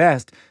 are at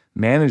best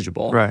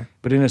manageable. Right.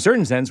 But in a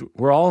certain sense,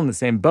 we're all in the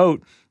same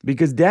boat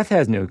because death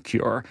has no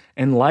cure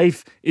and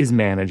life is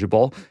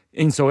manageable.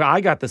 And so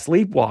I got the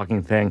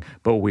sleepwalking thing,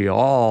 but we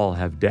all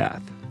have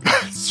death.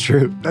 It's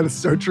true. That is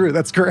so true.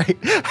 That's great.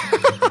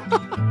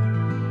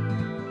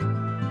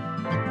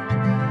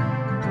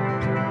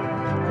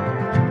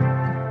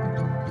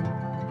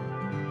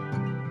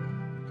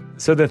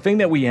 So the thing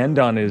that we end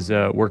on is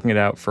working it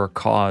out for a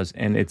cause.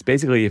 And it's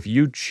basically, if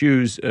you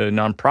choose a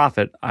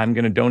nonprofit, I'm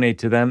going to donate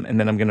to them, and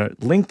then I'm going to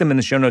link them in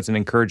the show notes and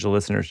encourage the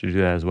listeners to do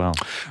that as well.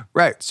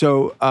 Right.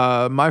 So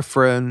my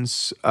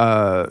friends,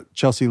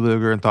 Chelsea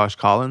Luger and Thosh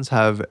Collins,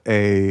 have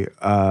a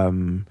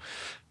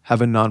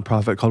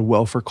nonprofit called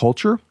Well for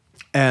Culture,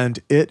 and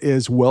it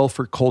is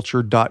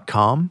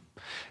wellforculture.com.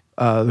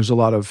 There's a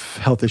lot of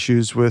health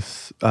issues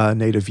with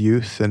Native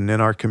youth and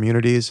in our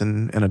communities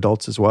and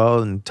adults as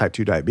well. And type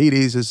 2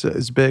 diabetes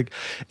is big.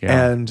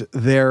 Yeah. And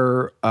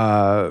their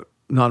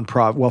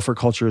nonprofit, Well for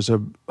Culture, is a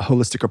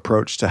holistic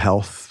approach to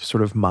health,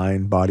 sort of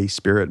mind, body,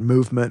 spirit,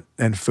 movement,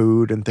 and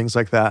food and things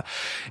like that.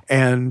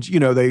 And,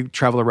 they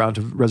travel around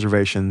to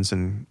reservations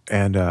and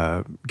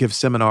give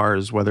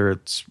seminars, whether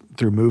it's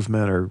through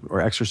movement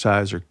or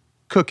exercise or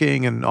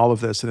cooking and all of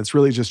this. And it's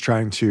really just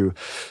trying to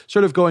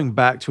sort of going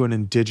back to an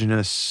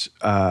indigenous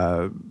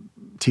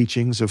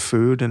teachings of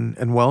food and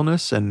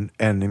wellness and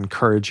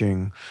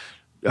encouraging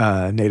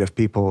Native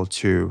people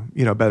to,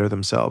 better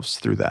themselves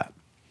through that.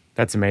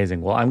 That's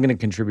amazing. Well, I'm going to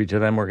contribute to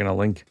them. We're going to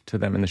link to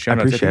them in the show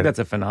notes. I think that's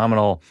a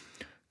phenomenal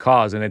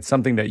cause. And it's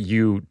something that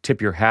you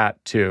tip your hat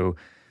to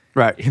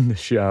in the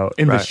show,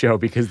 the show,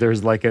 because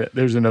there's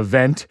an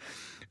event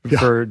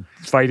for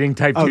fighting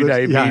type 2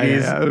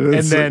 diabetes.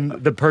 And then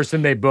the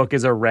person they book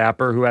is a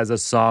rapper who has a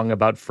song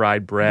about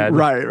fried bread.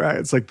 Right.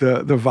 It's like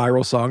the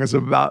viral song is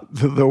about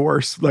the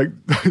worst, like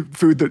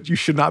food that you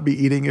should not be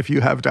eating if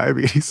you have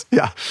diabetes.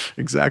 Yeah,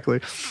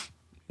 exactly.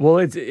 Well,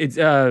 it's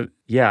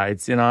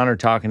an honor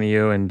talking to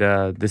you, and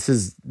this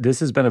has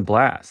been a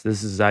blast.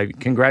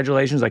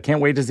 Congratulations! I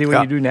can't wait to see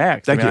what you do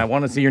next. Thank you. I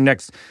want to see your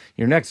next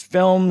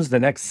films, the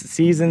next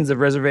seasons of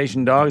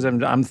Reservation Dogs.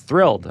 I'm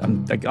thrilled.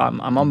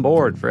 I'm on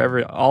board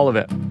for all of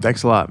it.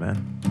 Thanks a lot, man.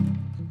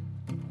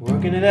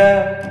 Working it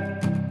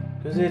out,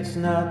 'cause it's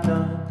not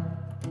done.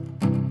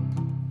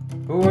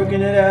 We're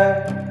working it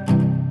out,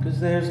 'cause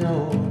there's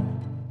no.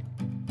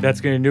 That's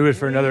going to do it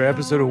for another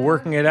episode of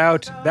Working It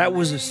Out. That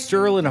was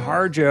Sterling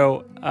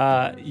Harjo.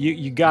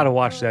 You got to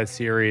watch that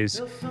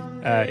series.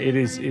 It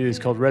is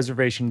called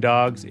Reservation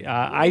Dogs.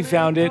 I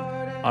found it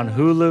on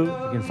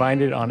Hulu. You can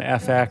find it on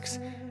FX.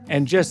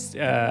 And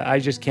I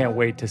just can't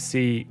wait to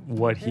see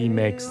what he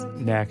makes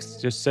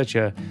next. Just such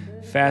a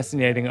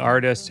fascinating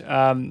artist.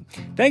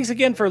 Thanks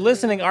again for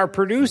listening. Our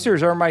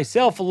producers are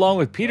myself, along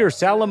with Peter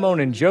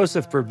Salamone and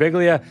Joseph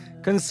Birbiglia.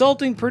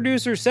 Consulting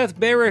producer Seth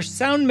Barish.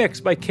 Sound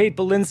mix by Kate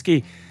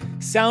Belinsky.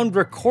 Sound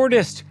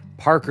recordist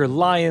Parker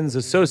Lyons.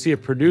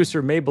 Associate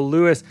producer Mabel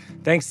Lewis.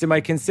 Thanks to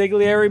my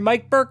consigliere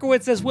Mike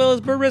Berkowitz, as well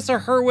as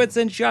Marissa Hurwitz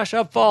and Josh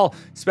Upfall.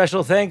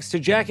 Special thanks to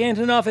Jack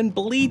Antonoff and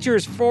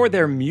Bleachers for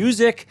their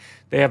music.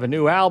 They have a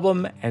new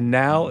album, and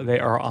now they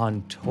are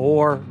on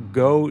tour.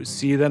 Go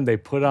see them. They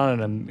put on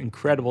an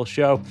incredible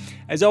show.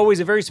 As always,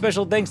 a very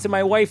special thanks to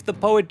my wife, the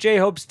poet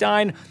J-Hope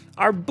Stein.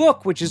 Our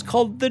book, which is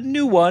called The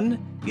New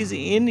One, is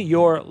in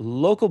your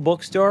local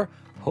bookstore,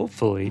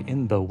 hopefully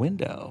in the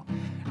window.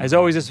 As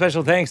always, a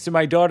special thanks to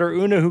my daughter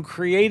Una, who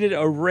created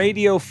a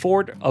radio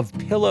fort of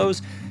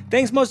pillows.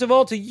 Thanks most of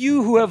all to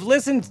you who have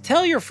listened.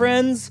 Tell your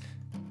friends,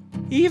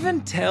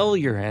 even tell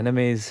your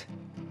enemies.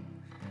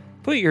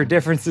 Put your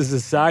differences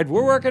aside.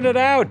 We're working it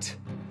out.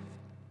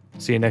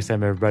 See you next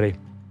time, everybody.